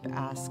the deep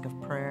ask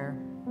of prayer.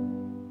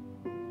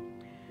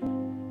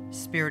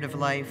 Spirit of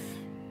life,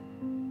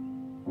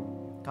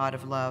 God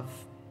of love,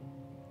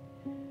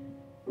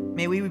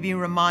 may we be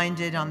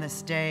reminded on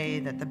this day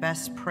that the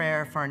best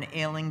prayer for an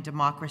ailing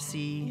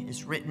democracy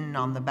is written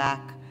on the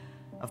back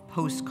of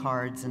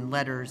postcards and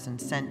letters and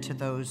sent to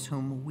those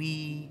whom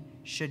we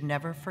should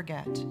never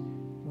forget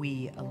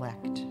we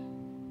elect.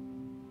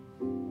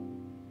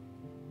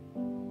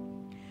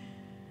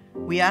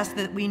 We ask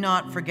that we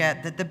not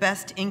forget that the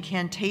best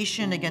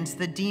incantation against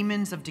the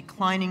demons of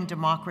declining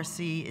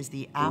democracy is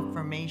the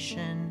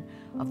affirmation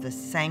of the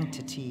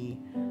sanctity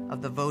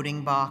of the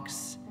voting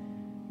box,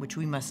 which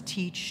we must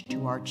teach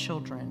to our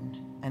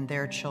children and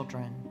their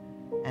children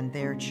and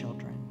their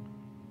children.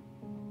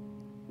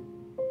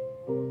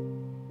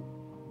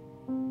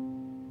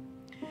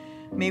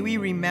 May we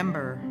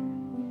remember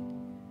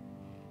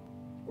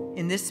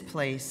in this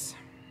place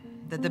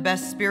that the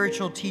best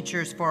spiritual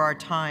teachers for our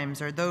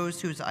times are those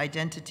whose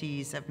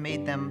identities have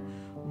made them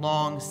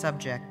long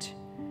subject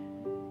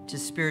to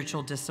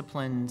spiritual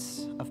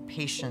disciplines of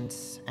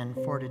patience and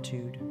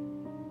fortitude.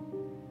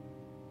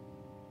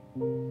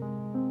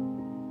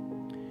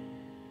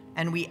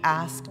 And we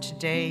ask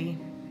today,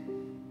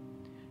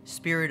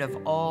 Spirit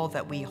of all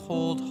that we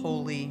hold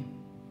holy,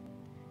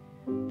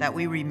 that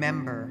we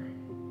remember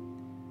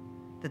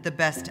that the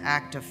best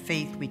act of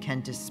faith we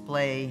can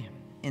display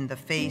in the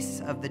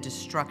face of the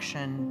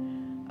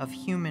destruction of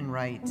human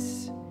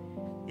rights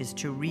is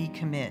to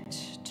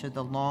recommit to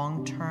the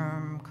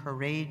long-term,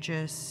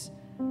 courageous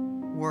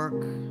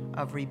work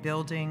of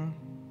rebuilding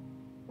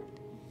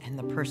and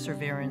the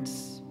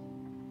perseverance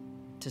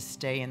to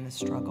stay in the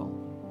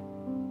struggle.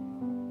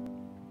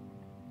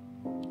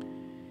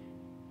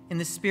 In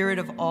the spirit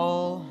of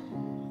all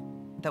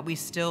that we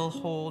still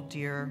hold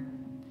dear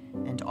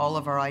and all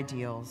of our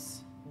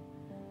ideals,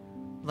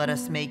 let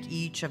us make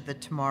each of the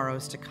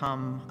tomorrows to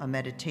come a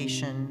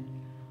meditation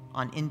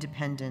on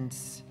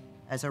independence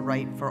as a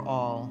right for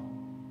all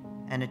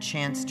and a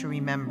chance to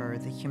remember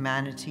the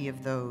humanity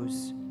of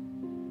those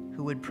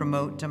who would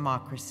promote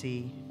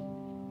democracy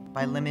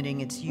by limiting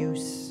its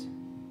use,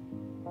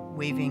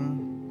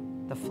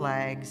 waving the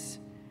flags,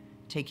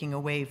 taking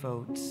away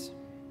votes.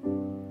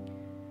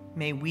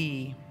 May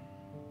we,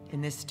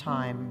 in this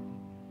time,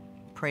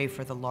 pray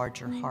for the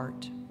larger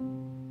heart.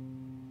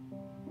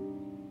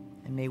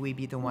 And may we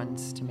be the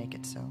ones to make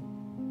it so.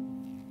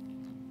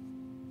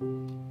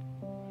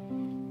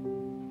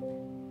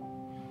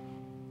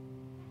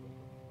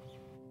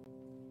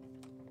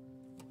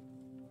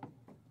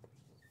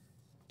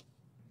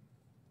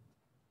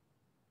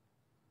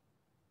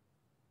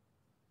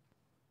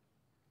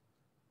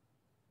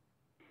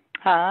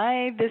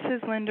 Hi, this is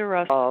Linda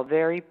Russell.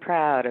 Very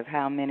proud of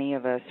how many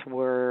of us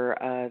were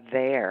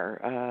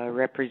there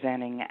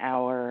representing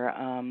our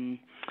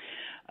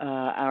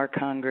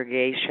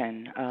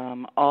congregation.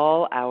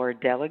 All our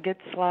delegate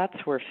slots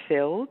were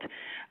filled,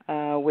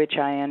 which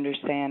I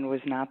understand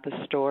was not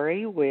the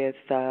story with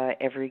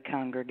every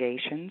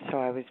congregation, so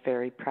I was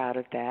very proud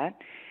of that.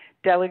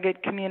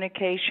 Delegate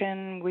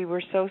communication, we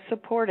were so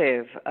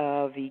supportive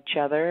of each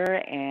other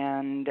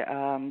and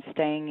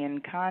staying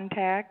in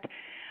contact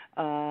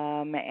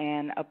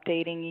and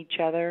updating each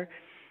other.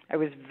 I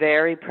was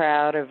very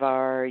proud of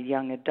our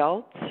young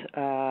adults,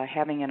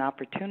 having an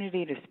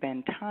opportunity to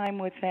spend time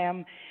with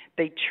them.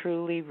 They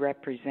truly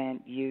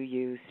represent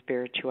UU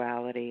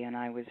spirituality, and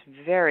I was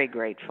very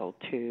grateful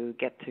to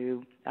get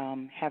to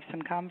have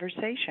some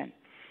conversation.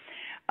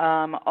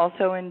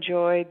 Also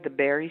enjoyed the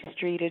Berry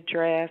Street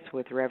address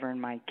with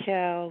Reverend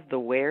Michael, the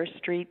Ware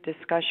Street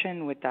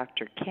discussion with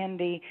Dr.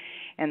 Kendi,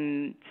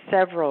 and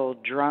several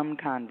drum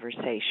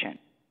conversations.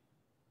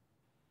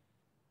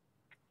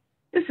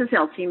 This is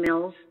Elsie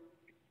Mills.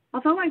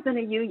 Although I've been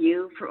a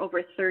UU for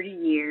over 30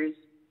 years,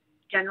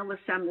 General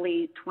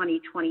Assembly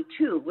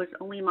 2022 was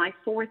only my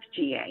fourth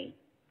GA.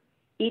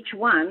 Each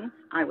one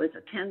I was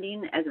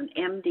attending as an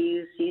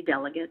MDUC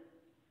delegate.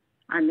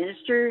 Our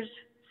ministers,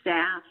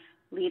 staff,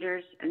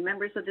 leaders, and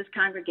members of this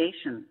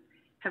congregation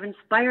have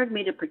inspired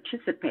me to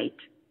participate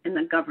in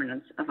the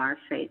governance of our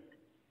faith.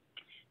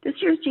 This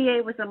year's GA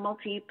was a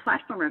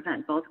multi-platform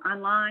event, both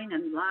online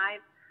and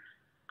live.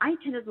 I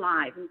attended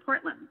live in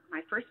Portland,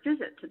 my first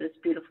visit to this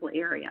beautiful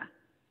area.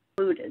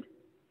 Included.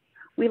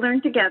 We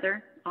learned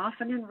together,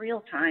 often in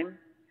real time,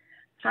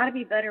 how to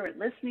be better at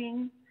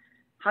listening,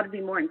 how to be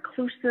more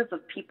inclusive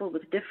of people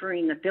with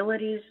differing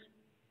abilities,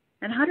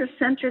 and how to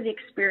center the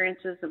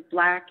experiences of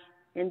Black,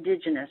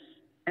 Indigenous,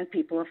 and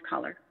people of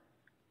color.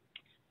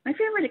 My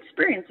favorite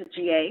experience at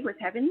GA was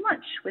having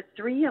lunch with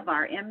 3 of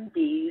our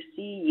MDUC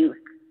youth.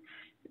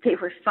 They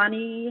were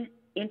funny,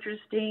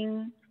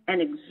 interesting,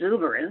 and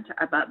exuberant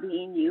about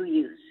being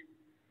UUs,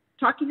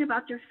 talking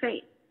about their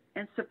faith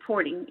and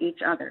supporting each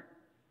other.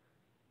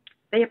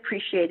 They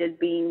appreciated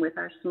being with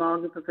our small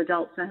group of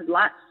adults and had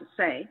lots to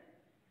say.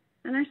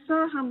 And I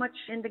saw how much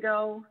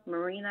Indigo,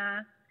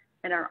 Marina,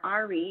 and our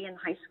RE and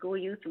high school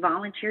youth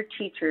volunteer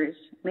teachers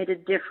made a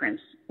difference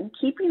in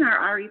keeping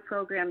our RE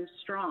program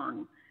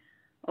strong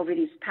over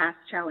these past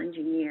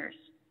challenging years.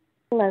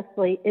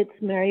 Leslie, it's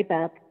Mary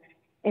Beth,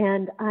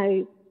 and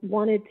I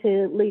wanted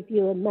to leave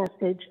you a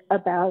message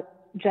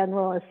about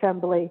General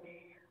Assembly.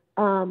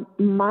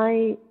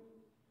 My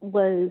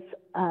was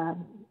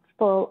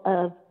full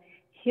of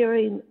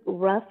hearing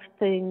rough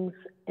things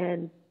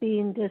and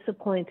being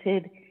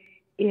disappointed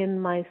in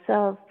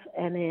myself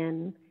and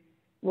in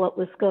what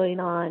was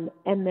going on,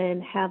 and then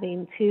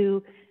having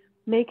to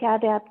make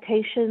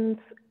adaptations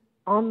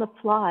on the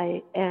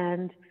fly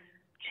and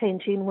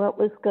changing what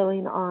was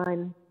going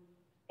on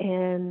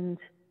and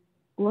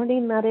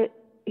learning that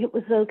it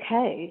was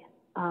okay.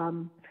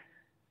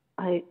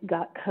 I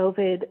got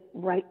COVID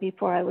right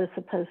before I was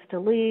supposed to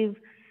leave,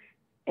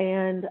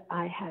 and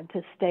I had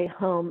to stay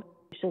home,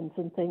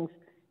 and things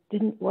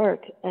didn't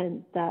work,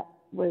 and that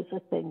was a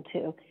thing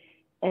too.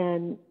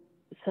 And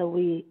so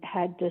we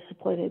had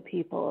disappointed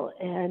people,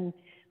 and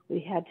we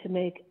had to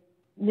make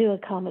new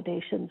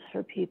accommodations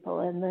for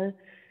people, and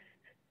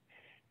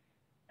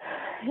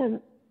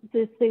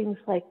the things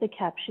like the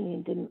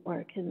captioning didn't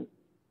work, and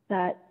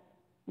that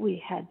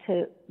we had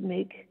to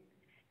make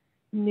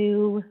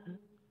new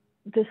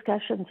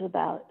discussions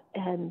about,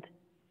 and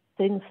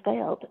things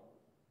failed.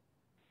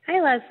 Hi,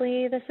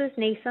 Leslie. This is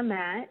Nasa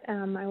Matt.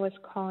 I was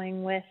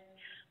calling with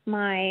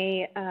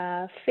my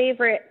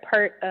favorite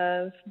part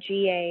of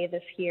GA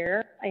this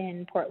year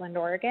in Portland,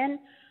 Oregon.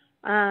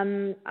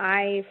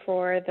 I,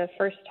 for the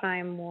first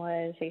time,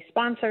 was a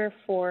sponsor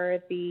for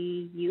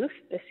the youth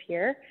this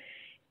year,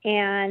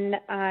 and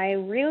I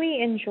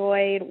really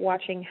enjoyed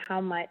watching how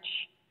much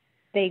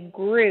they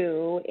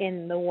grew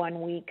in the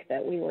 1 week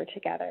that we were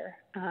together.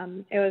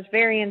 It was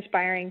very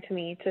inspiring to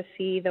me to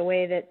see the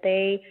way that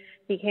they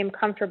became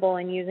comfortable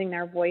in using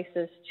their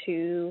voices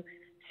to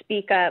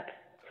speak up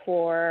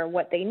for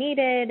what they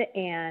needed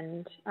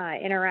and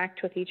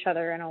interact with each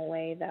other in a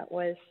way that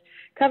was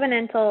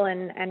covenantal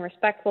and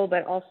respectful,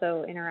 but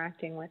also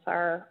interacting with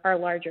our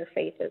larger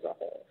faith as a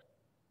whole.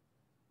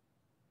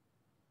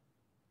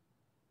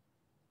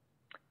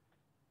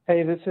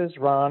 Hey, this is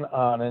Ron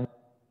Anand.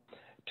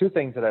 2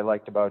 things that I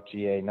liked about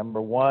GA. Number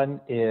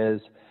 1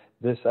 is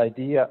this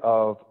idea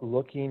of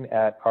looking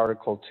at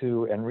Article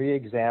 2 and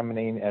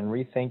re-examining and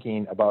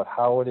rethinking about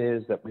how it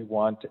is that we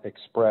want to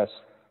express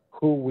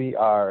who we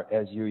are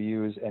as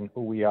UUs and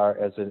who we are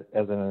as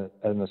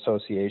an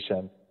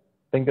association.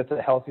 I think that's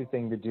a healthy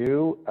thing to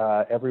do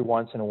every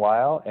once in a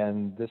while,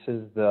 and this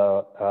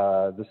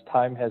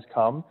time has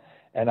come,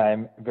 and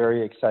I'm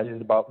very excited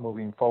about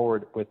moving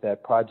forward with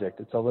that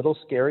project. It's a little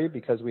scary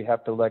because we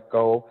have to let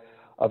go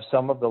of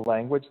some of the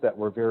language that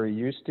we're very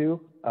used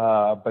to,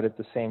 but at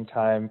the same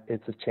time,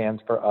 it's a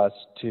chance for us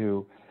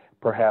to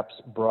perhaps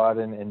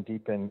broaden and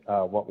deepen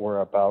what we're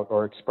about,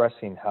 or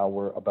expressing how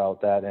we're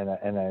about that, and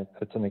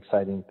it's an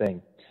exciting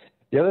thing.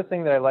 The other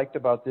thing that I liked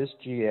about this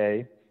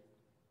GA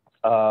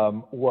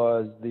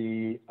was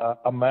the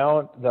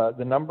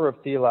the number of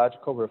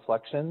theological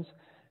reflections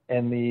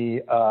and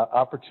the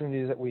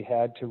opportunities that we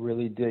had to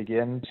really dig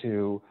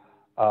into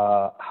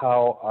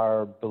how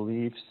our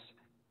beliefs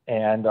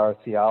and our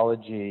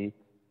theology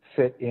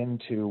fit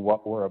into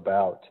what we're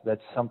about.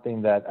 That's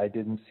something that I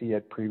didn't see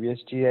at previous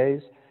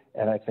GAs,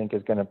 and I think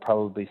is going to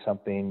probably be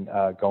something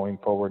going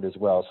forward as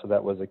well. So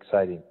that was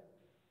exciting.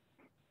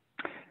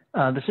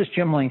 This is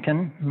Jim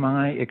Lincoln.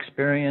 My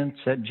experience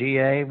at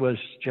GA was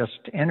just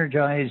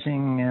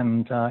energizing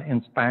and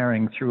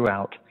inspiring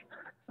throughout.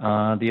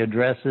 The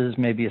addresses,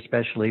 maybe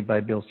especially by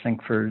Bill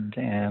Sinkford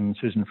and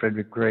Susan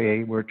Frederick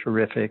Gray, were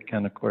terrific,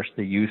 and of course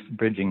the youth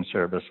bridging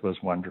service was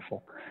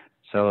wonderful.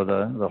 So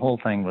the whole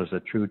thing was a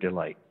true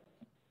delight.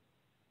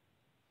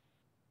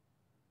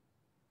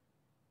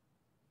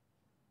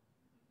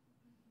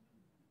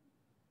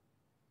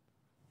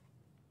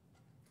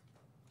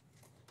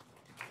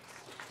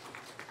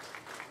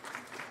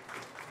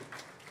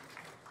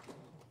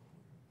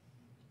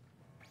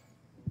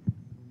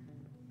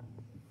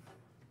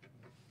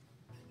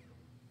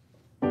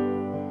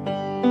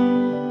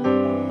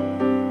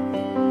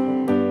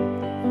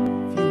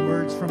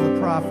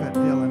 Prophet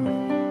Dylan.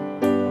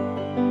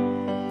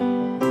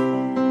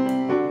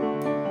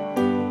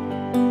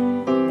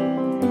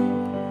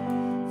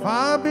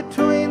 Far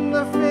between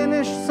the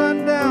finished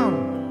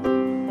sundown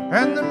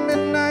and the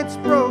midnight's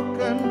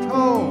broken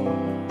toll,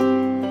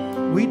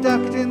 we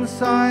ducked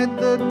inside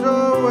the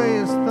doorway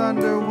as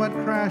thunder went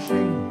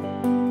crashing,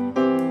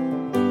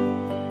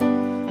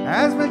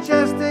 as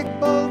majestic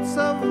bolts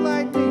of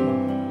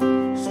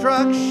lightning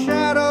struck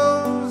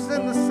shadows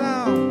in the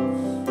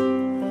sounds,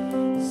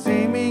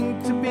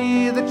 seeming to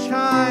be the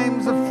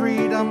chimes of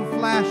freedom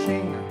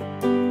flashing,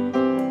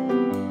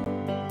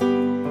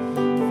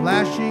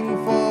 flashing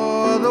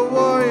for the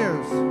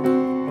warriors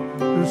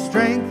whose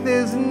strength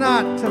is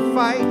not to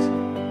fight,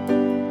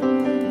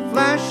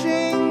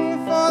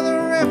 flashing for the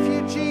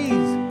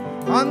refugees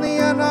on the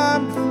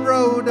unarmed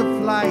road of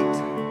flight,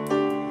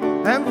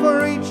 and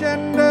for each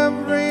and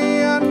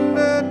every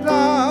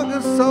underdog,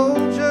 a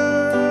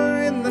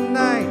soldier in the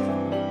night.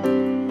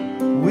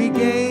 We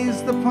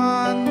gazed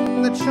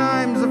upon the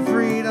chimes of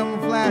freedom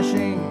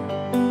flashing.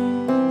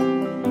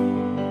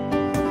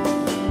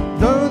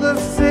 Though the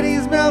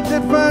city's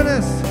melted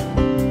furnace,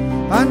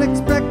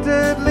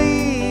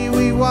 unexpectedly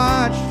we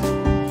watched,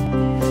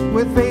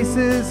 with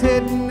faces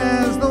hidden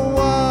as the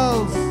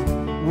walls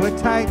were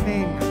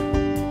tightening,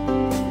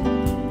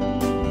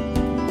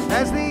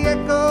 as the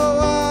echo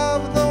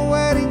of the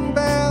wedding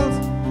bells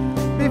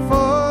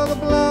before the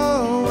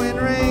blowing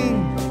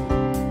rain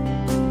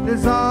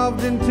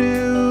dissolved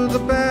into the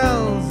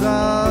bells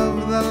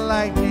of the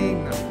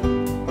lightning,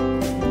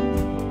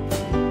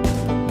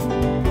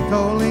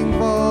 tolling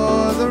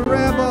for the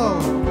rebel,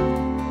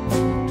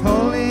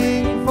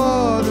 tolling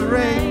for the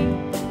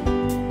rain,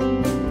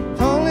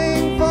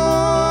 tolling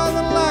for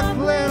the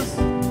luckless,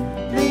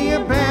 the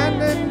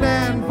abandoned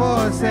and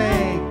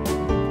forsaken,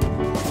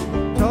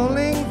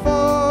 tolling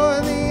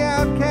for the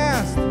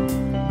outcast,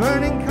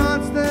 burning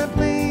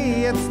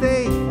constantly at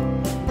stake.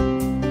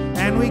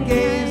 And we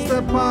gazed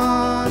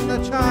upon the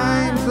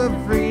chimes of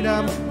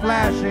freedom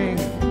flashing.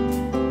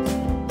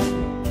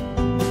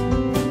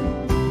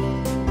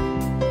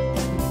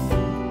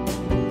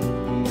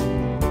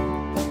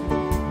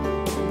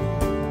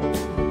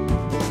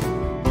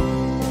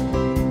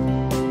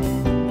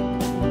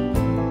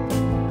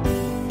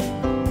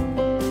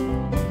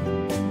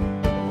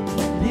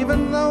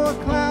 Even though a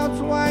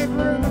cloud's white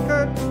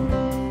curtain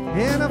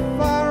in a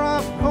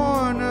far-off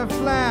corner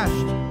flashed,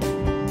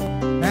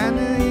 and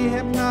the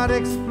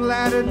hypnotic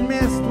splattered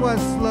mist was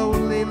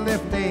slowly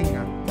lifting,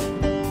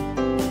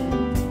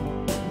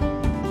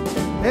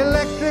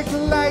 electric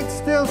lights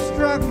still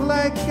struck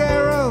like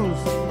arrows,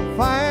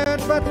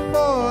 fired but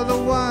for the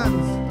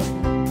ones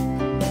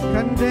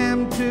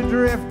condemned to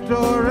drift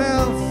or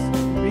else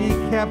be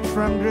kept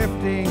from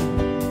drifting,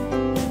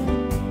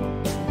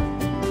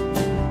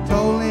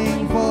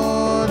 tolling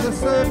for the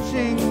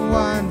searching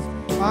ones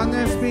on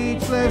their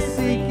speechless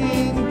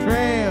seeking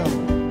trail,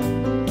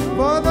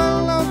 for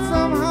the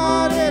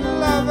lonesome-hearted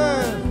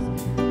lovers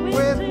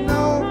with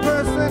no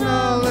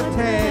personal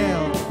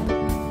tale,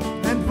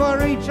 and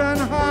for each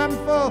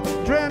unharmful,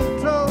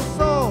 gentle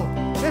soul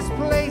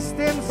displaced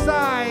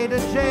inside a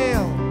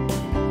jail.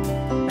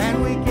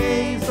 And we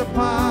gaze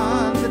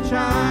upon the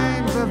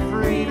chimes of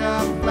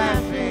freedom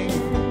flashing,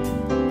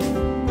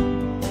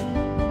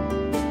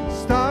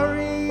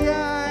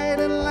 starry-eyed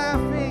and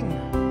laughing,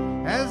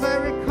 as I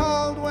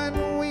recalled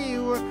when we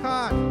were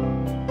caught,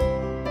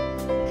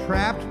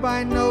 trapped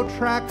by no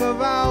track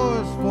of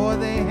hours, for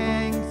they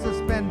hang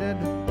suspended.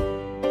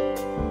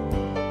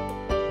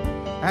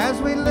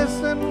 As we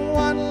listened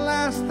one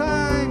last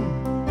time,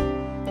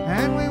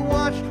 and we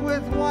watched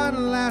with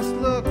one last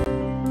look,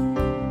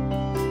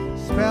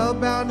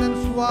 spellbound and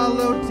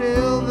swallowed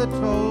till the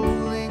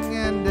tolling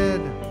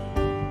ended,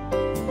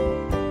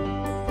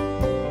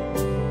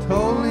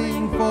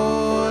 tolling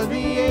for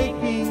the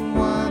aching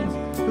ones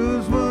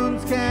whose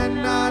wounds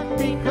cannot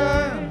be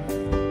cured,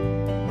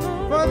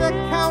 for the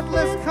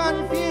countless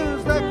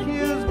confused,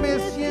 accused,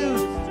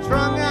 misused,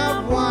 strung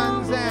out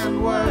ones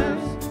and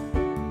worse,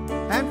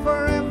 and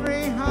for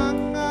every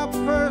hung up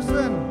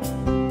person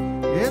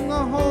in the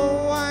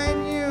whole wide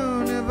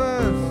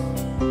universe.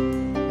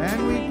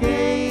 And we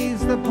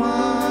gazed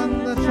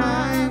upon the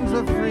chimes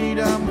of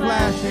freedom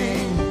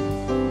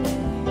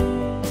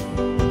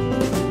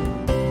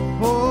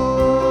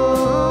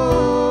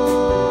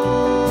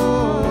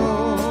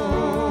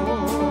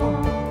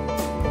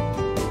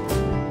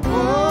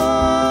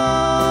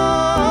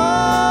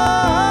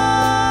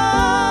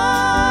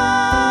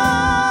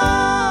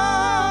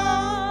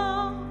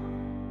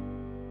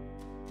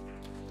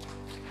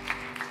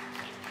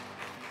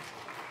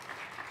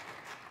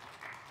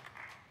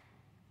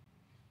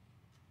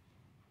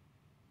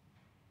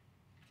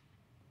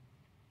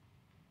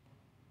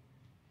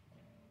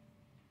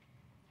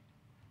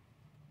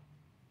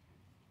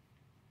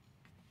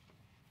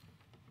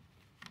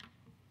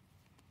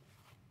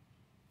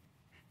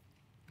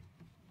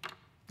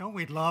Don't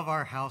we love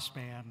our house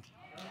band?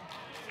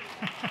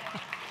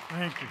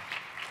 Thank you.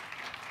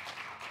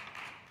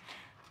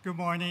 Good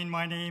morning.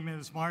 My name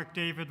is Mark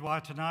David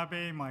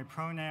Watanabe. My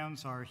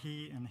pronouns are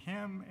he and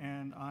him,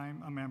 and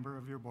I'm a member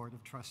of your Board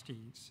of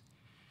Trustees.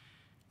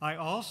 I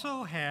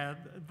also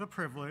had the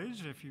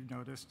privilege, if you've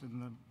noticed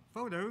in the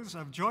photos,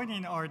 of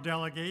joining our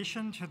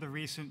delegation to the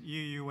recent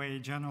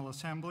UUA General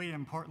Assembly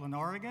in Portland,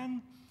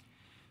 Oregon.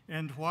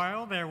 And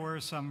while there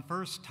were some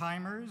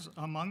first-timers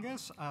among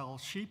us, I'll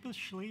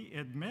sheepishly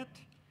admit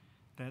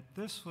that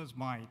this was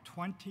my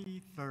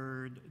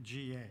 23rd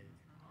GA.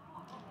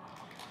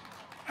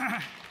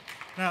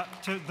 Now,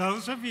 to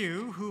those of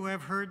you who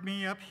have heard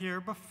me up here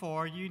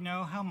before, you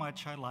know how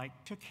much I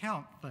like to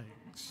count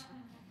things.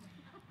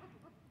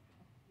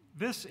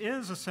 This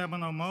is a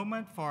seminal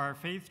moment for our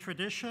faith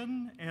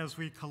tradition as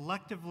we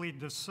collectively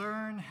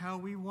discern how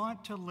we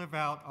want to live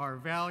out our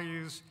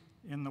values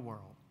in the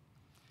world.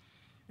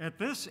 At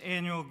this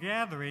annual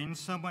gathering,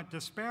 somewhat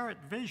disparate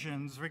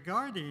visions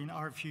regarding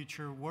our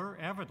future were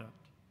evident.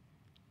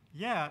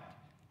 Yet,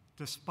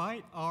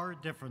 despite our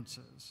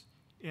differences,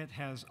 it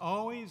has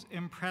always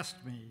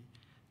impressed me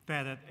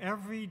that at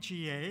every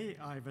GA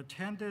I've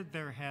attended,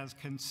 there has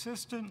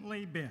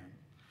consistently been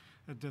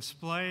a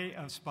display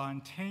of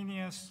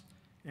spontaneous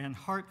and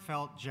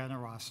heartfelt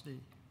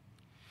generosity.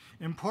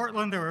 In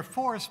Portland, there were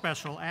 4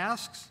 special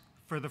asks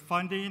for the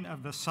funding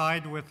of the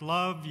Side with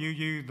Love,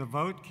 UU the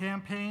Vote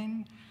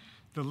campaign,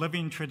 the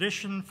Living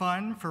Tradition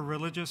Fund for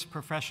religious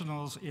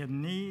professionals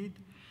in need,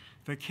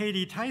 the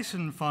Katie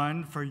Tyson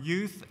Fund for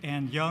youth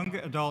and young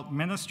adult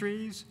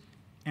ministries,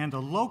 and a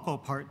local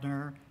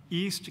partner,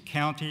 East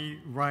County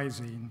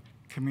Rising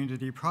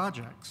Community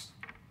Projects.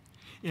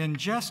 In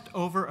just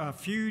over a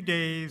few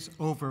days,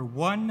 over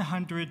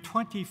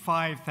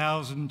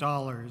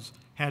 $125,000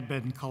 had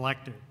been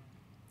collected.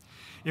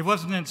 It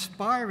was an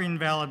inspiring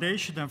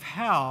validation of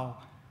how,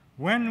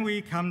 when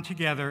we come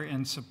together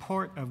in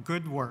support of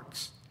good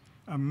works,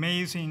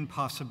 amazing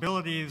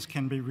possibilities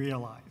can be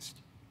realized.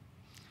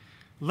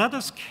 Let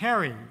us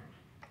carry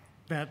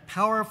that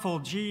powerful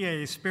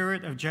GA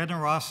spirit of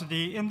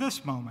generosity in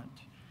this moment,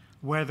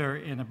 whether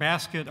in a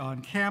basket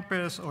on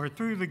campus or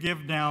through the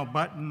Give Now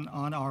button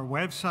on our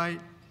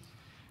website.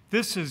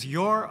 This is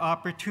your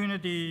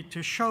opportunity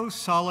to show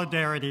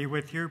solidarity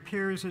with your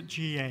peers at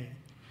GA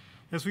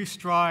as we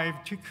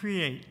strive to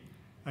create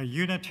a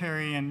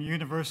Unitarian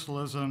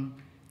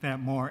Universalism that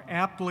more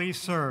aptly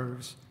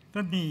serves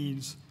the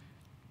needs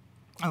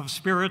of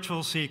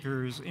spiritual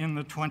seekers in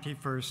the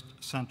 21st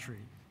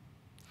century.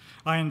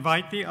 I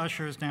invite the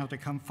ushers now to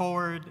come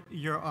forward.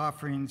 Your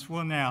offerings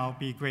will now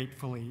be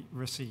gratefully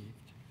received.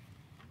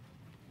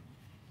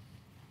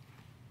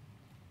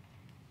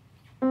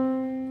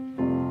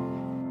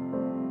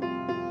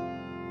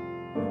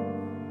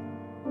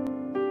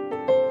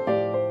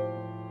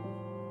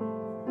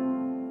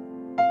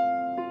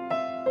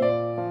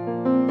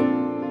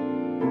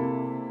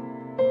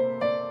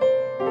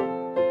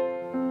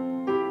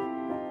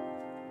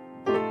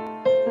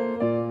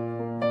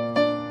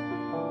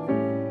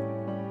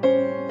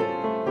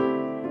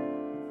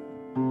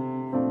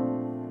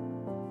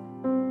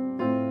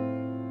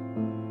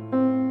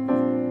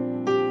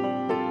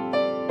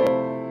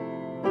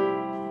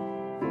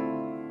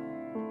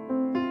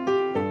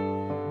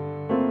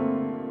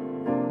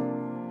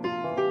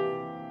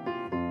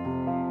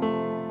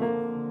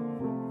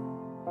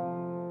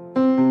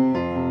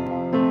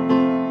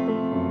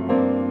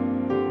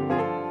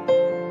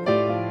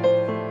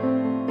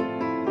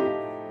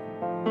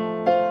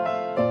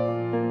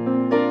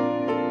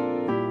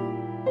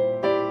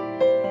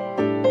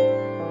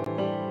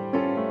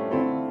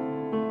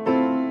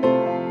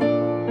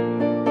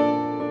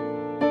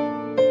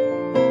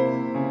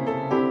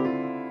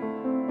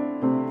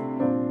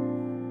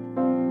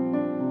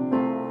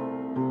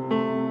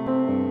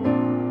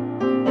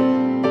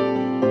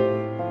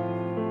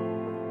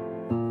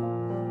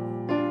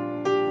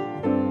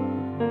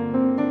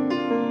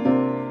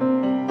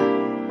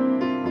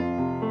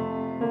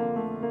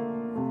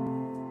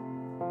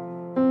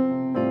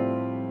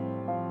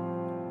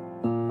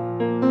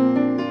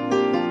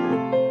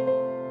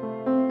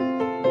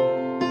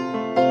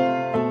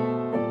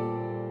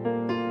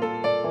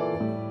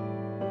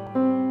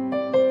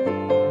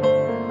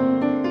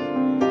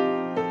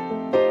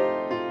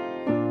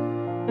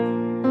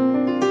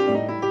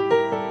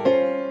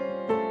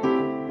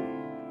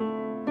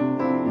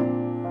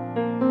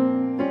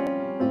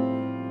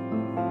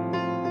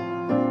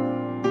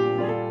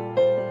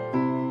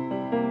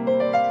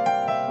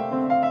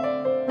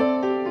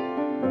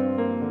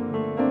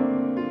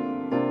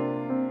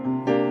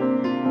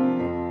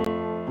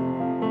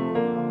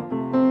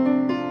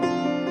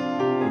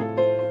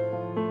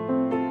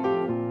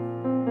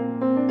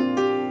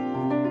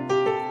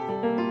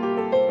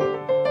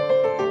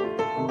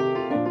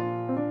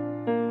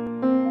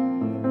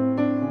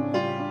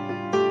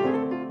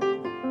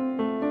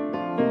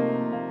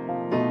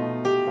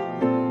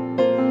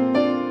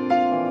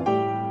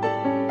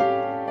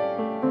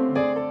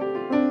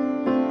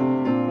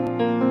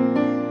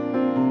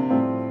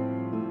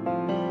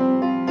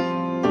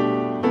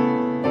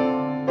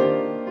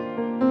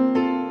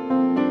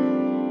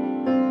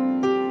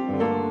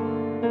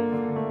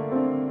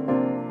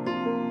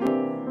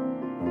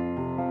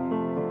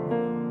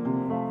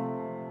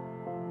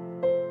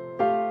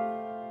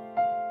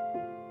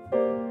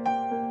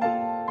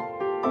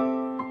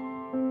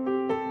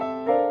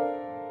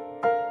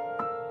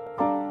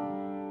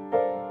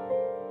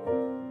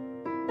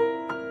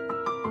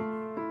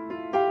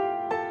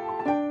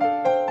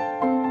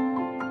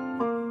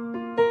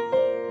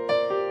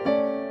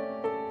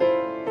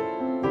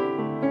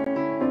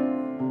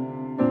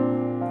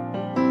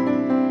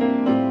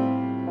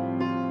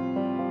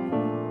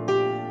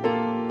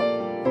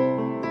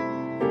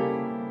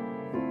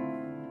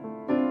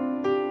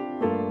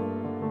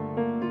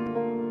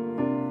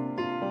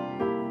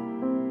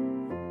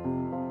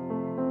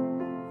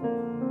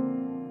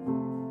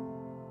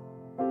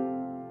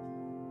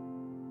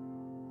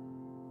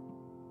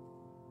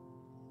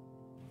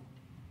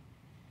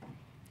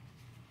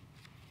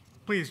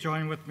 Please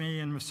join with me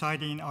in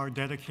reciting our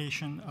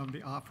dedication of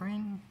the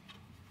offering.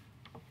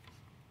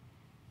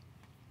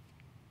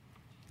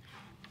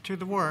 To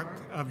the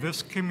work of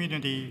this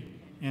community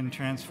in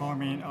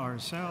transforming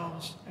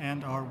ourselves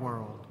and our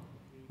world,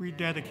 we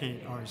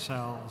dedicate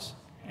ourselves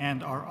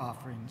and our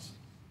offerings.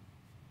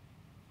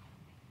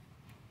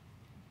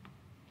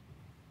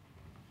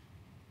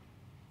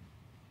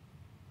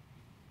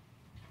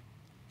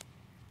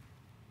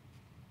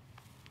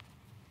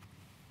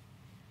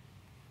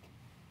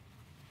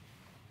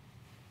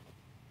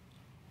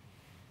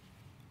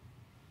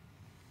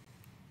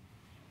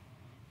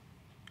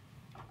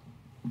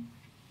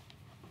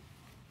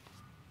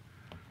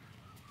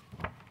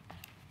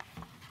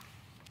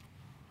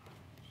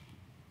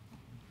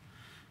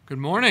 Good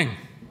morning.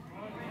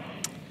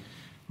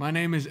 My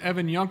name is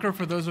Evan Yunker.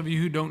 For those of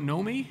you who don't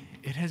know me,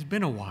 it has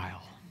been a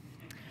while.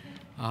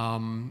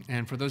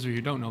 And for those of you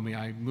who don't know me,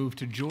 I moved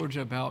to Georgia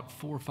about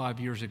 4 or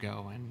 5 years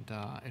ago, and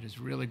it is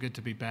really good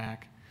to be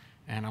back.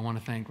 And I want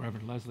to thank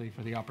Reverend Leslie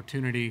for the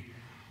opportunity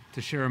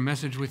to share a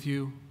message with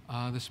you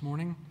this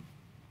morning.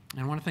 And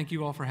I want to thank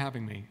you all for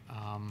having me.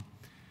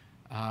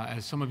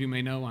 As some of you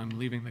may know, I'm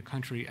leaving the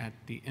country at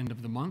the end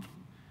of the month.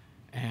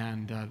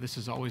 And this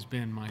has always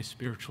been my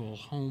spiritual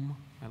home,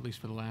 at least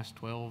for the last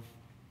 12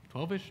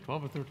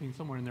 or 13,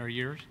 somewhere in there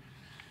years.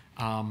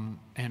 And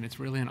it's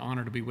really an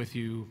honor to be with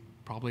you,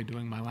 probably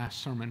doing my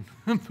last sermon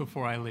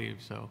before I leave.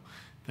 So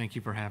thank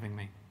you for having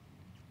me.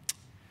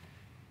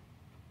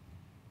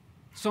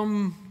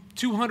 Some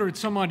 200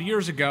 some odd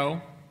years ago,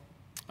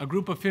 a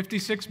group of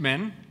 56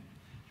 men,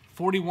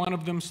 41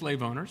 of them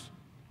slave owners,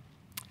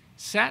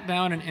 sat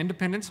down in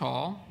Independence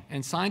Hall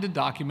and signed a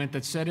document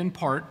that said in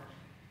part,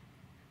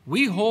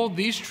 "We hold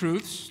these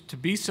truths to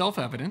be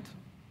self-evident,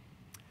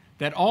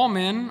 that all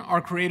men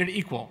are created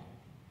equal,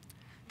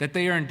 that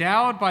they are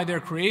endowed by their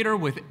Creator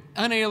with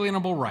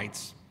unalienable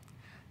rights,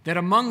 that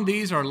among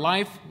these are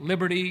life,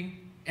 liberty,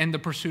 and the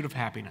pursuit of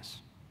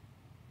happiness."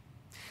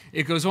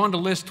 It goes on to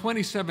list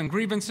 27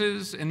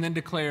 grievances and then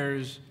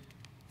declares,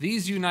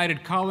 "These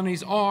united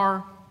colonies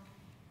are,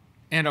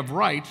 and of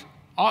right,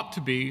 ought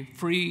to be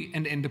free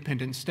and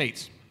independent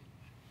states."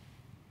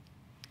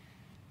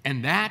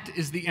 And that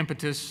is the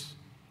impetus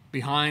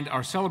behind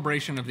our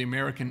celebration of the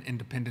American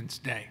Independence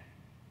Day.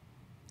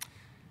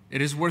 It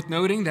is worth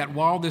noting that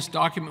while this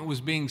document was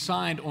being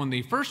signed on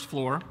the first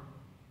floor,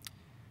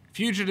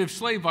 fugitive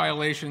slave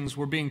violations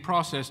were being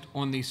processed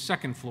on the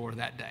second floor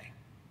that day.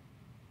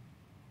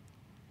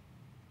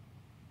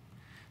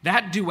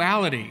 That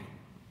duality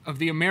of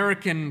the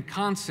American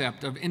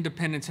concept of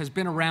independence has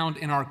been around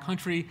in our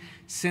country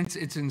since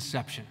its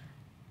inception.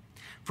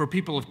 For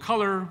people of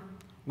color,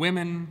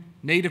 women,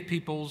 Native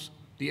peoples,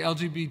 the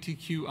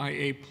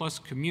LGBTQIA+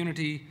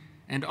 community,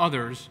 and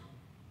others,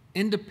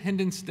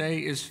 Independence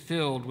Day is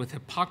filled with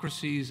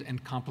hypocrisies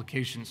and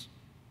complications.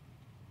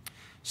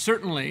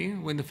 Certainly,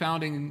 when the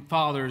Founding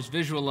Fathers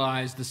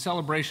visualized the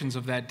celebrations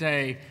of that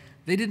day,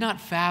 they did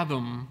not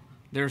fathom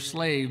their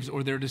slaves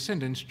or their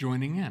descendants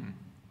joining in.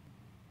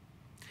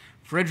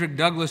 Frederick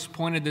Douglass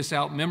pointed this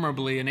out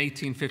memorably in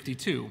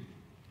 1852.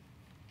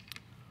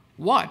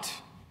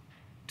 "What,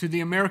 to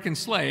the American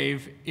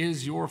slave,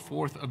 is your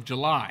 4th of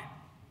July?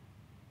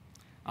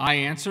 I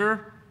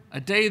answer, a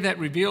day that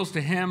reveals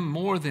to him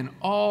more than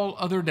all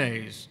other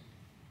days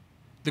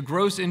the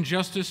gross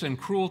injustice and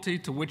cruelty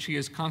to which he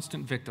is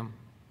constant victim.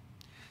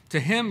 To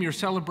him, your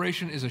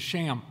celebration is a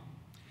sham,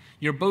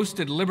 your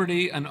boasted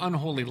liberty an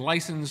unholy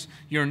license,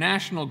 your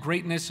national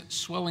greatness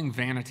swelling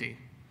vanity.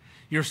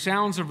 Your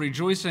sounds of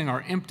rejoicing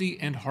are empty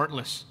and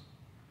heartless,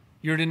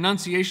 your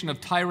denunciation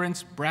of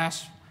tyrants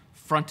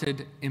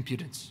brass-fronted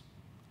impudence.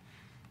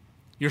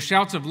 Your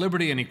shouts of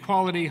liberty and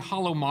equality,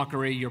 hollow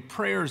mockery, your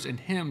prayers and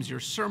hymns, your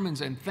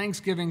sermons and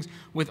thanksgivings,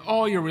 with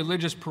all your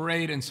religious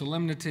parade and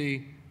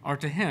solemnity, are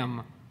to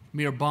him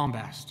mere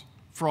bombast,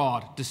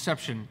 fraud,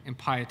 deception,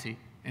 impiety,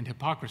 and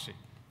hypocrisy.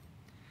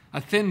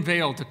 A thin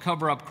veil to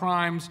cover up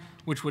crimes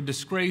which would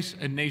disgrace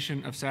a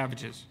nation of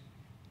savages.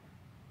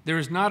 There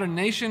is not a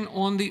nation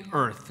on the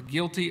earth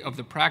guilty of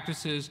the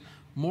practices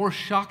more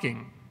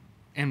shocking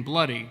and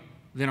bloody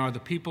than are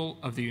the people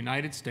of the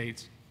United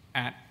States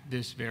at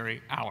this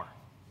very hour."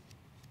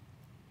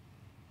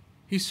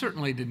 He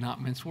certainly did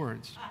not mince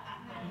words.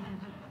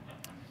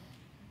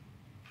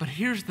 But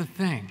here's the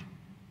thing.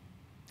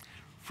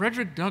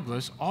 Frederick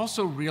Douglass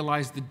also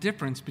realized the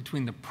difference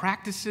between the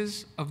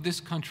practices of this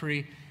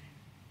country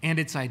and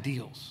its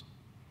ideals.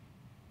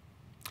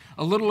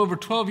 A little over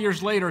 12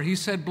 years later, he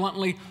said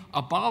bluntly,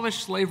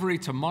 "Abolish slavery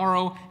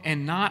tomorrow,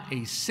 and not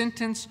a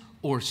sentence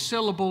or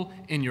syllable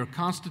in your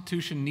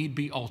Constitution need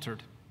be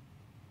altered."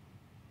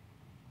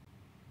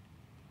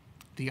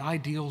 The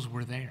ideals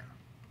were there.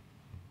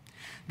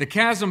 The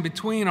chasm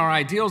between our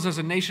ideals as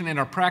a nation and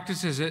our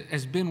practices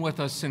has been with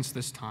us since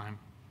this time.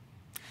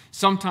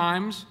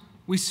 Sometimes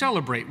we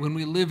celebrate when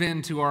we live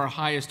into our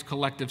highest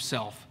collective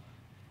self,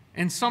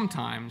 and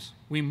sometimes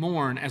we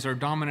mourn as our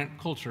dominant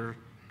culture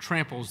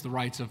tramples the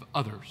rights of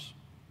others.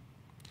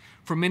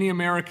 For many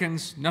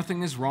Americans,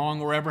 nothing is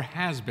wrong or ever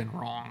has been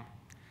wrong.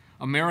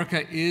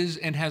 America is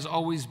and has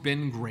always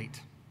been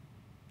great.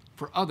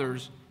 For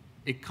others,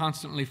 it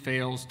constantly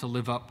fails to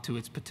live up to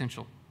its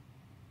potential.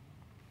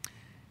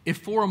 If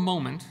for a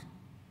moment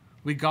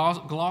we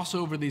gloss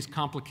over these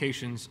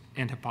complications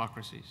and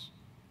hypocrisies,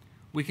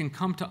 we can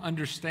come to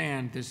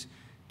understand this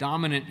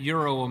dominant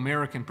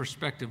Euro-American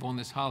perspective on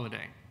this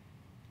holiday.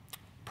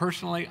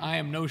 Personally, I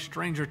am no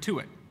stranger to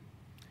it.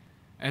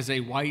 As a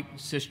white,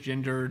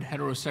 cisgendered,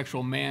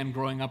 heterosexual man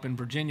growing up in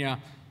Virginia,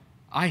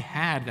 I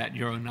had that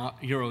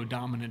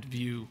Euro-dominant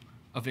view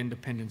of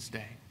Independence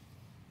Day.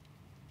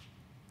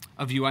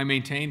 A view I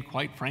maintained,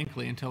 quite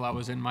frankly, until I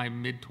was in my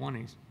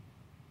mid-20s.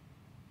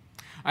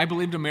 I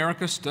believed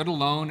America stood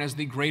alone as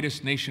the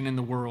greatest nation in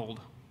the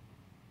world.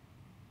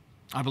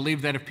 I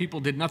believed that if people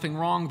did nothing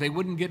wrong, they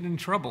wouldn't get in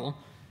trouble,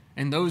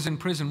 and those in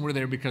prison were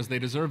there because they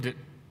deserved it.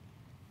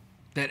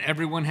 That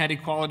everyone had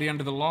equality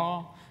under the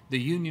law, the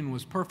union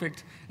was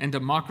perfect, and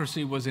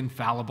democracy was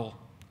infallible.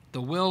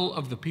 The will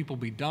of the people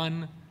be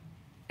done,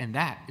 and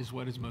that is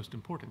what is most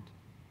important.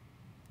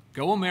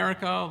 Go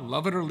America,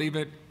 love it or leave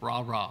it,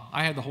 rah, rah.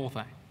 I had the whole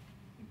thing.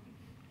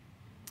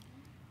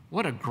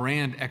 What a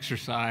grand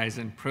exercise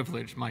and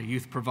privilege my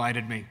youth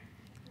provided me.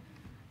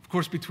 Of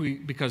course,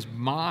 because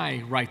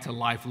my right to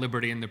life,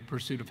 liberty, and the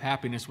pursuit of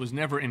happiness was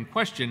never in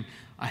question,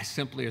 I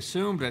simply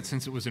assumed that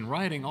since it was in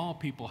writing, all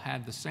people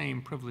had the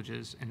same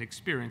privileges and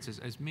experiences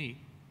as me.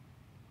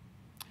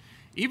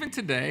 Even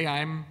today,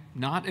 I'm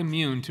not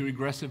immune to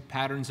regressive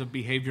patterns of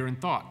behavior and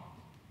thought.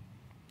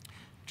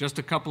 Just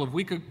a couple of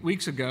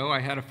weeks ago, I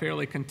had a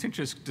fairly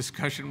contentious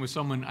discussion with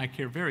someone I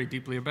care very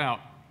deeply about.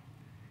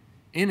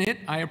 In it,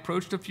 I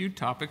approached a few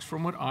topics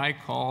from what I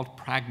called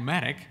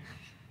pragmatic,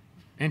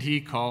 and he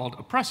called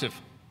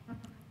oppressive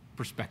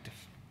perspective.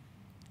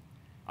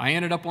 I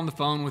ended up on the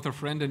phone with a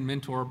friend and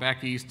mentor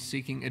back east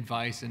seeking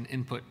advice and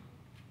input.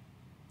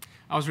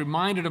 I was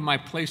reminded of my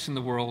place in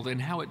the world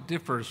and how it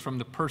differs from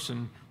the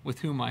person with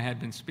whom I had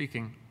been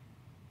speaking.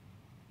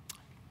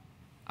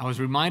 I was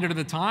reminded of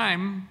the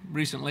time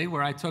recently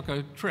where I took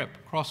a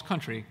trip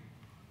cross-country,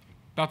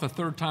 about the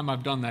third time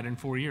I've done that in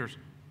 4 years.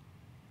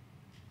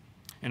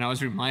 And I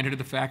was reminded of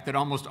the fact that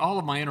almost all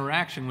of my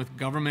interaction with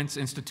governments,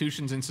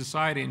 institutions, and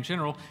society in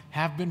general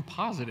have been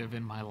positive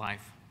in my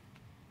life.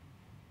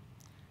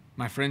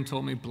 My friend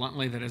told me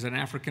bluntly that as an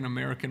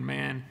African-American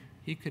man,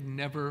 he could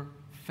never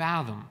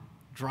fathom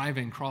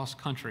driving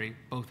cross-country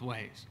both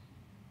ways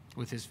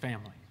with his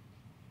family.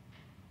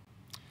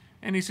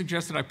 And he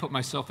suggested I put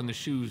myself in the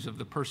shoes of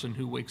the person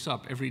who wakes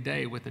up every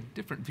day with a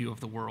different view of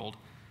the world,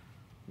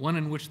 one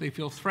in which they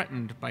feel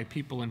threatened by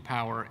people in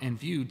power and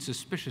viewed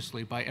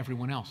suspiciously by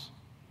everyone else.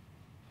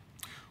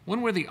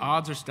 One where the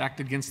odds are stacked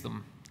against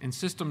them and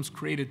systems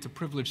created to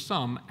privilege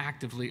some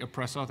actively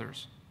oppress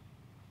others.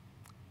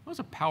 It was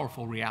a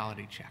powerful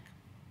reality check.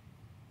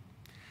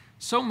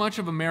 So much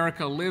of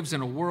America lives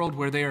in a world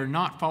where they are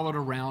not followed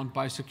around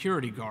by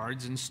security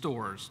guards in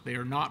stores. They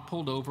are not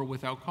pulled over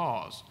without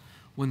cause.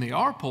 When they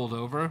are pulled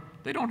over,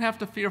 they don't have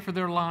to fear for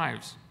their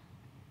lives.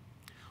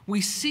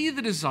 We see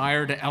the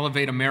desire to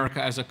elevate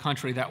America as a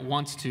country that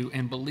wants to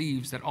and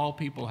believes that all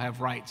people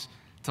have rights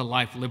to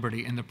life,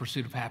 liberty, and the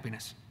pursuit of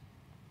happiness,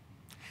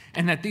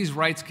 and that these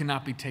rights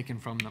cannot be taken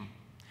from them.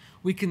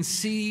 We can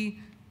see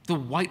the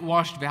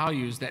whitewashed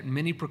values that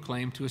many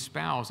proclaim to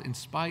espouse in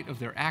spite of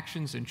their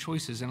actions and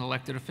choices in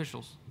elected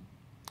officials,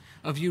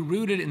 a view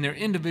rooted in their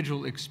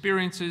individual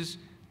experiences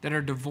that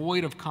are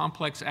devoid of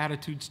complex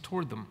attitudes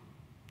toward them,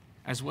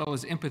 as well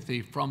as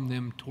empathy from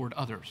them toward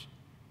others.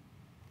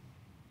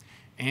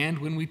 And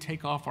when we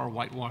take off our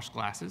whitewashed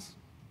glasses,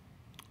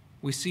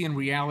 we see in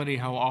reality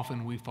how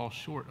often we fall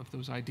short of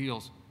those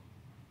ideals.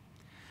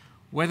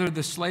 Whether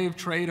the slave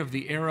trade of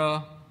the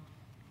era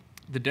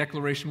the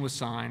Declaration was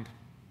signed,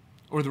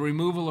 or the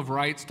removal of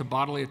rights to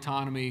bodily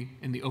autonomy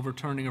in the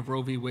overturning of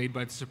Roe v. Wade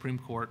by the Supreme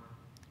Court,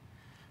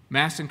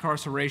 mass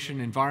incarceration,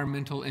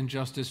 environmental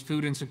injustice,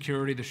 food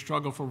insecurity, the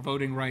struggle for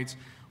voting rights,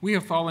 we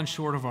have fallen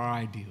short of our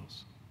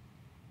ideals.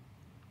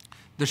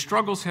 The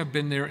struggles have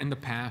been there in the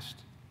past,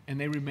 and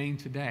they remain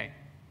today.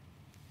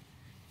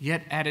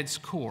 Yet at its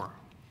core,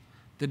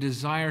 the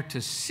desire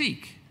to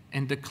seek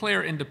and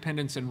declare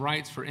independence and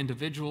rights for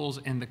individuals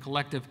and the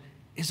collective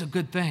is a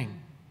good thing,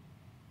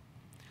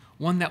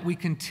 one that we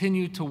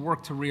continue to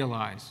work to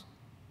realize.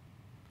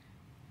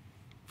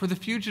 For the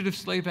Fugitive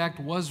Slave Act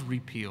was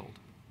repealed.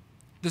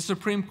 The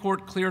Supreme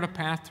Court cleared a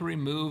path to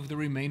remove the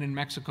Remain in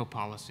Mexico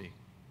policy,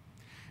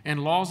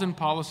 and laws and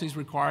policies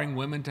requiring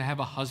women to have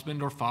a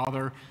husband or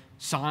father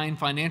sign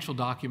financial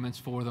documents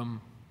for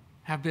them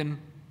have been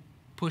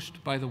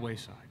pushed by the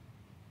wayside.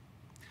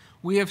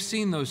 We have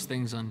seen those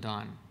things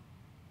undone,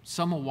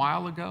 some a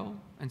while ago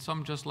and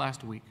some just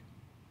last week.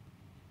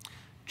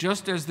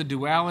 Just as the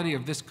duality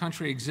of this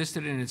country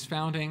existed in its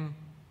founding,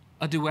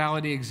 a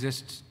duality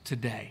exists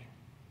today.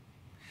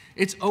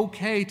 It's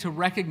okay to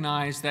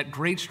recognize that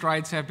great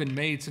strides have been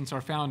made since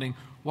our founding,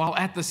 while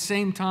at the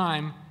same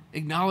time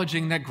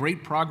acknowledging that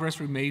great progress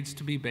remains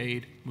to be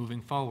made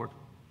moving forward.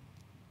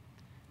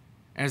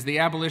 As the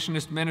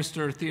abolitionist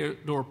minister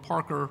Theodore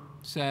Parker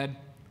said,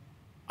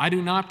 I do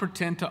not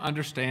pretend to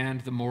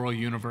understand the moral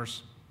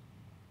universe.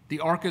 The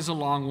arc is a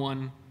long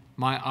one.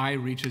 My eye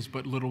reaches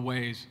but little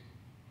ways.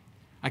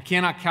 I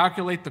cannot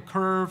calculate the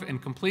curve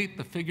and complete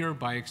the figure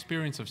by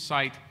experience of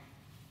sight.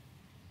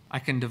 I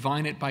can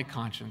divine it by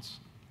conscience.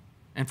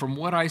 And from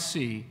what I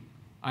see,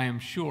 I am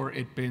sure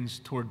it bends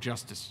toward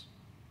justice.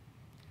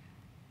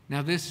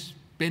 Now, this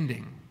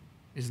bending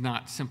is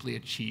not simply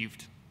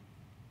achieved.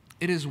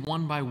 It is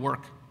won by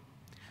work,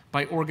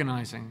 by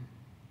organizing,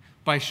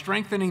 by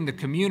strengthening the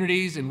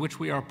communities in which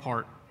we are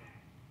part.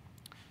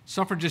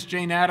 Suffragist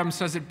Jane Addams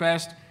says it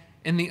best,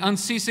 in the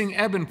unceasing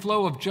ebb and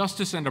flow of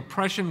justice and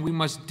oppression, we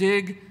must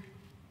dig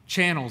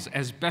channels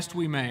as best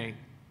we may,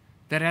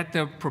 that at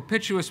the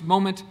propitious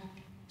moment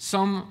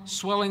some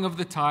swelling of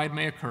the tide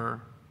may occur.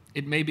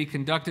 It may be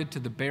conducted to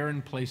the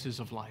barren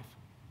places of life.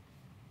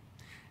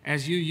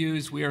 As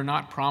UUs, we are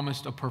not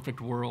promised a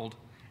perfect world,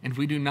 and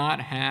we do not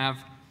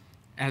have,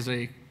 as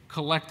a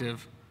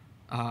collective,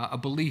 a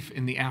belief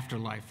in the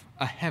afterlife,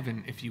 a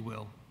heaven, if you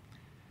will.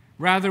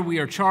 Rather, we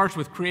are charged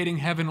with creating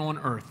heaven on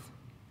earth,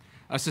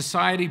 a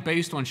society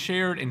based on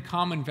shared and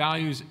common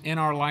values in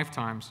our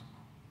lifetimes.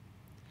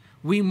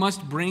 We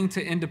must bring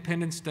to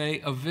Independence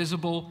Day a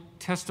visible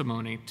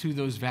testimony to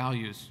those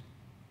values.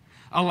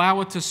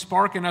 Allow it to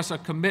spark in us a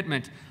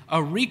commitment, a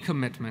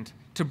recommitment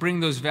to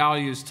bring those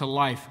values to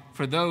life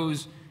for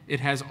those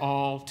it has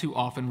all too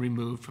often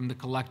removed from the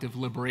collective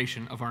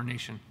liberation of our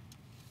nation.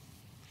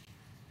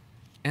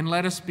 And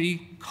let us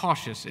be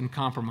cautious in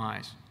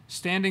compromise,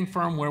 standing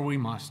firm where we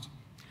must,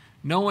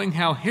 knowing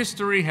how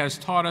history has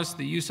taught us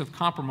the use of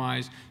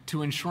compromise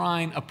to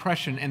enshrine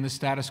oppression and the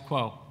status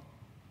quo.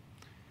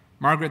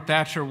 Margaret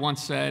Thatcher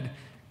once said,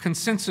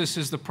 "Consensus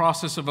is the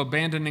process of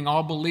abandoning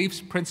all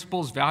beliefs,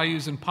 principles,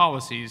 values, and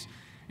policies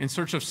in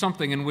search of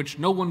something in which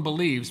no one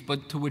believes,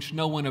 but to which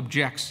no one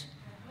objects."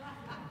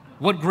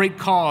 What great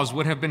cause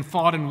would have been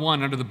fought and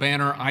won under the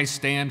banner, "I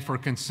stand for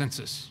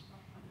consensus"?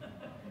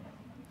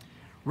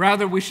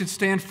 Rather, we should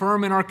stand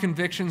firm in our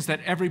convictions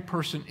that every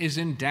person is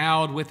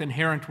endowed with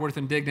inherent worth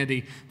and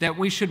dignity, that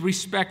we should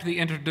respect the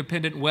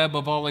interdependent web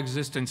of all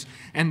existence,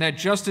 and that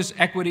justice,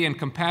 equity, and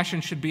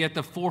compassion should be at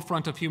the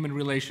forefront of human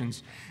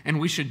relations. And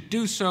we should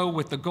do so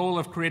with the goal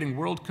of creating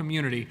world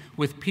community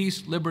with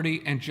peace,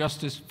 liberty, and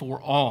justice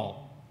for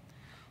all.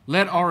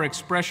 Let our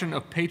expression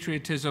of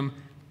patriotism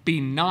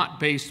be not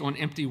based on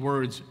empty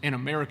words and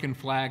American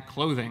flag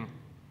clothing,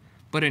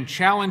 but in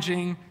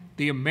challenging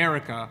the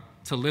America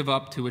to live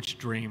up to its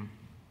dream.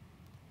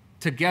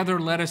 Together,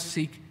 let us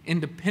seek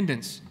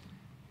independence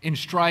in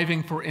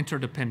striving for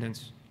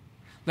interdependence.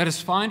 Let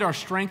us find our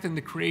strength in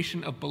the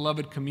creation of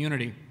beloved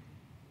community.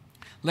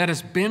 Let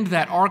us bend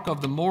that arc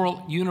of the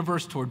moral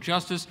universe toward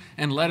justice,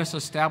 and let us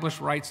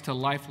establish rights to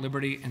life,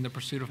 liberty, and the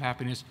pursuit of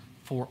happiness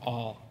for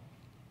all.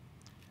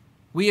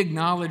 We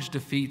acknowledge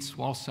defeats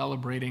while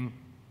celebrating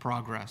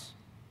progress.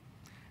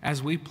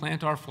 As we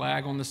plant our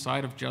flag on the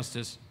side of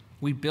justice,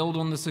 we build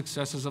on the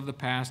successes of the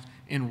past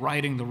in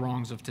righting the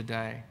wrongs of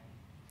today.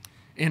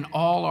 In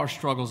all our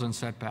struggles and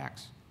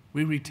setbacks,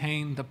 we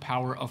retain the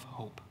power of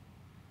hope,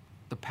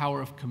 the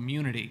power of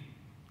community,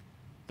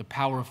 the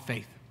power of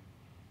faith.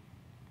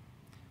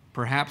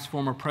 Perhaps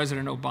former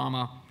President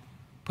Obama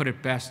put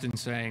it best in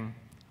saying,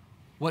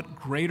 "What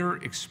greater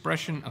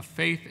expression of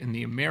faith in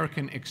the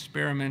American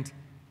experiment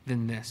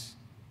than this?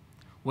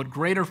 What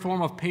greater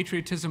form of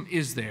patriotism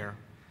is there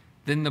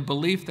than the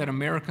belief that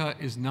America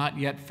is not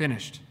yet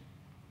finished?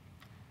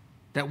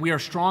 That we are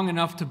strong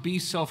enough to be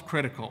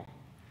self-critical,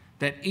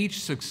 that each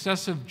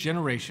successive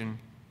generation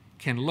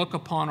can look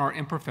upon our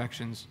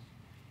imperfections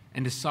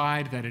and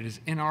decide that it is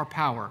in our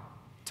power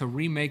to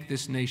remake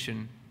this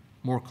nation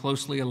more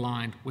closely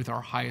aligned with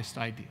our highest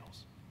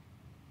ideals.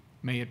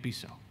 May it be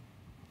so."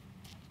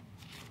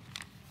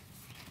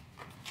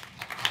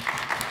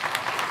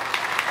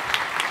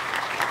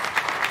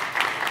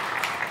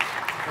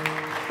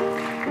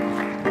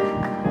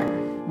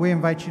 We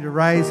invite you to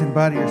rise and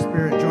bow to your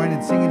spirit, join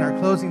in singing our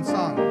closing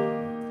song.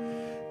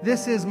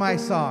 This is my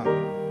song,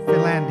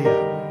 Finlandia.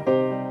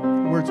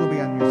 Words will be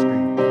on your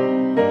screen.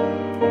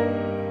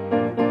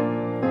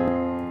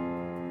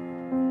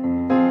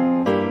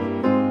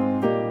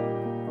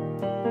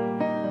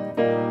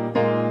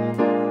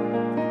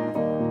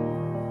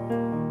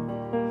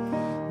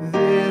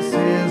 This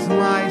is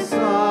my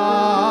home.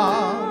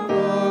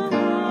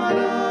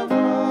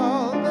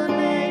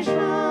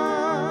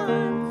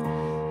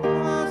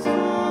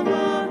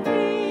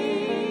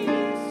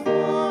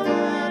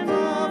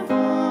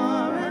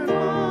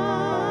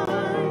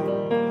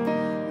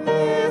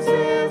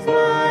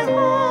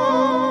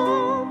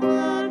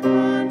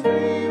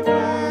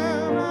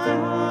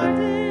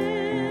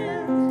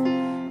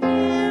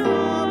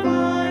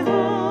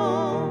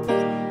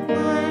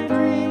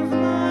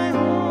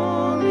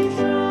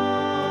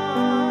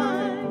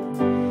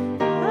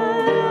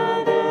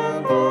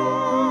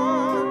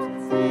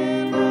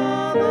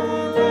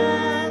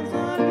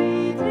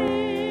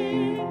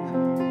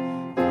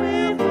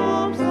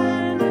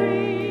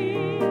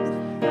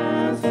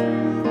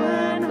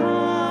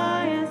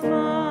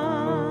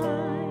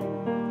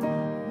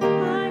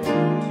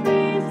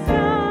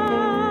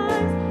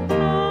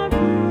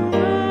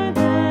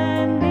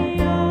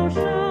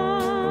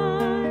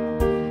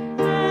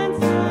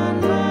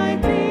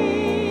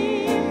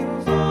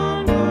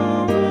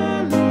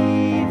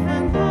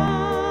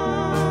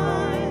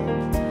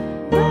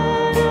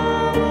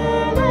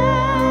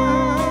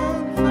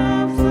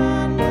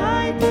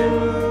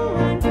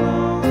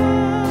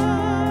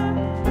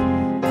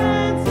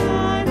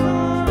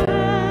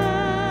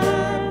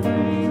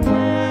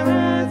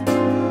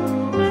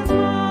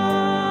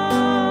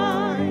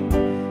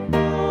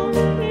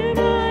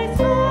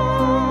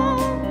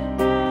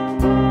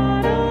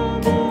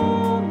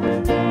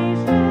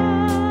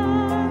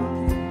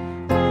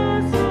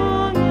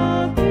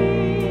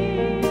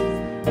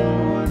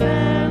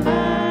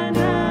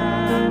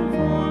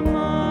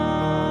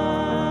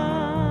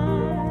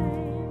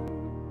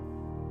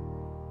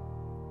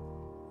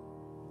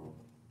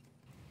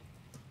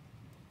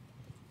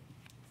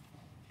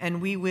 And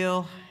we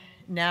will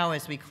now,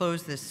 as we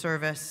close this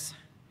service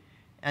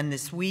and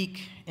this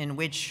week in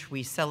which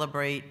we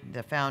celebrate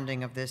the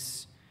founding of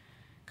this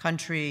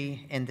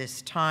country, in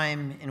this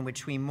time in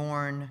which we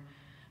mourn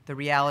the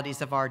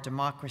realities of our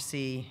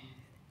democracy,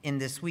 in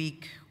this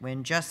week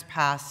when just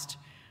past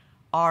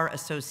our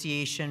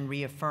association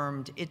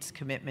reaffirmed its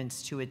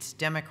commitments to its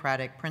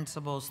democratic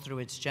principles through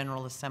its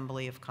General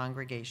Assembly of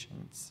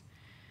Congregations,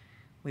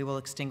 we will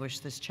extinguish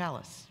this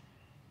chalice.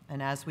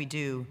 And as we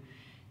do,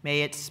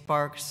 may its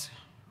sparks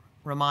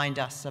remind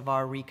us of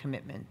our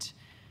recommitment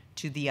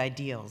to the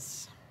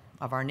ideals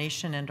of our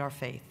nation and our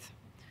faith.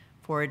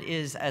 For it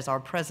is, as our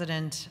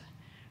president,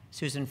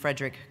 Susan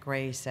Frederick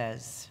Gray,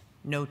 says,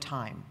 no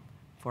time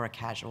for a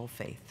casual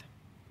faith.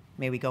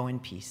 May we go in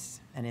peace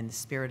and in the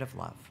spirit of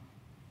love.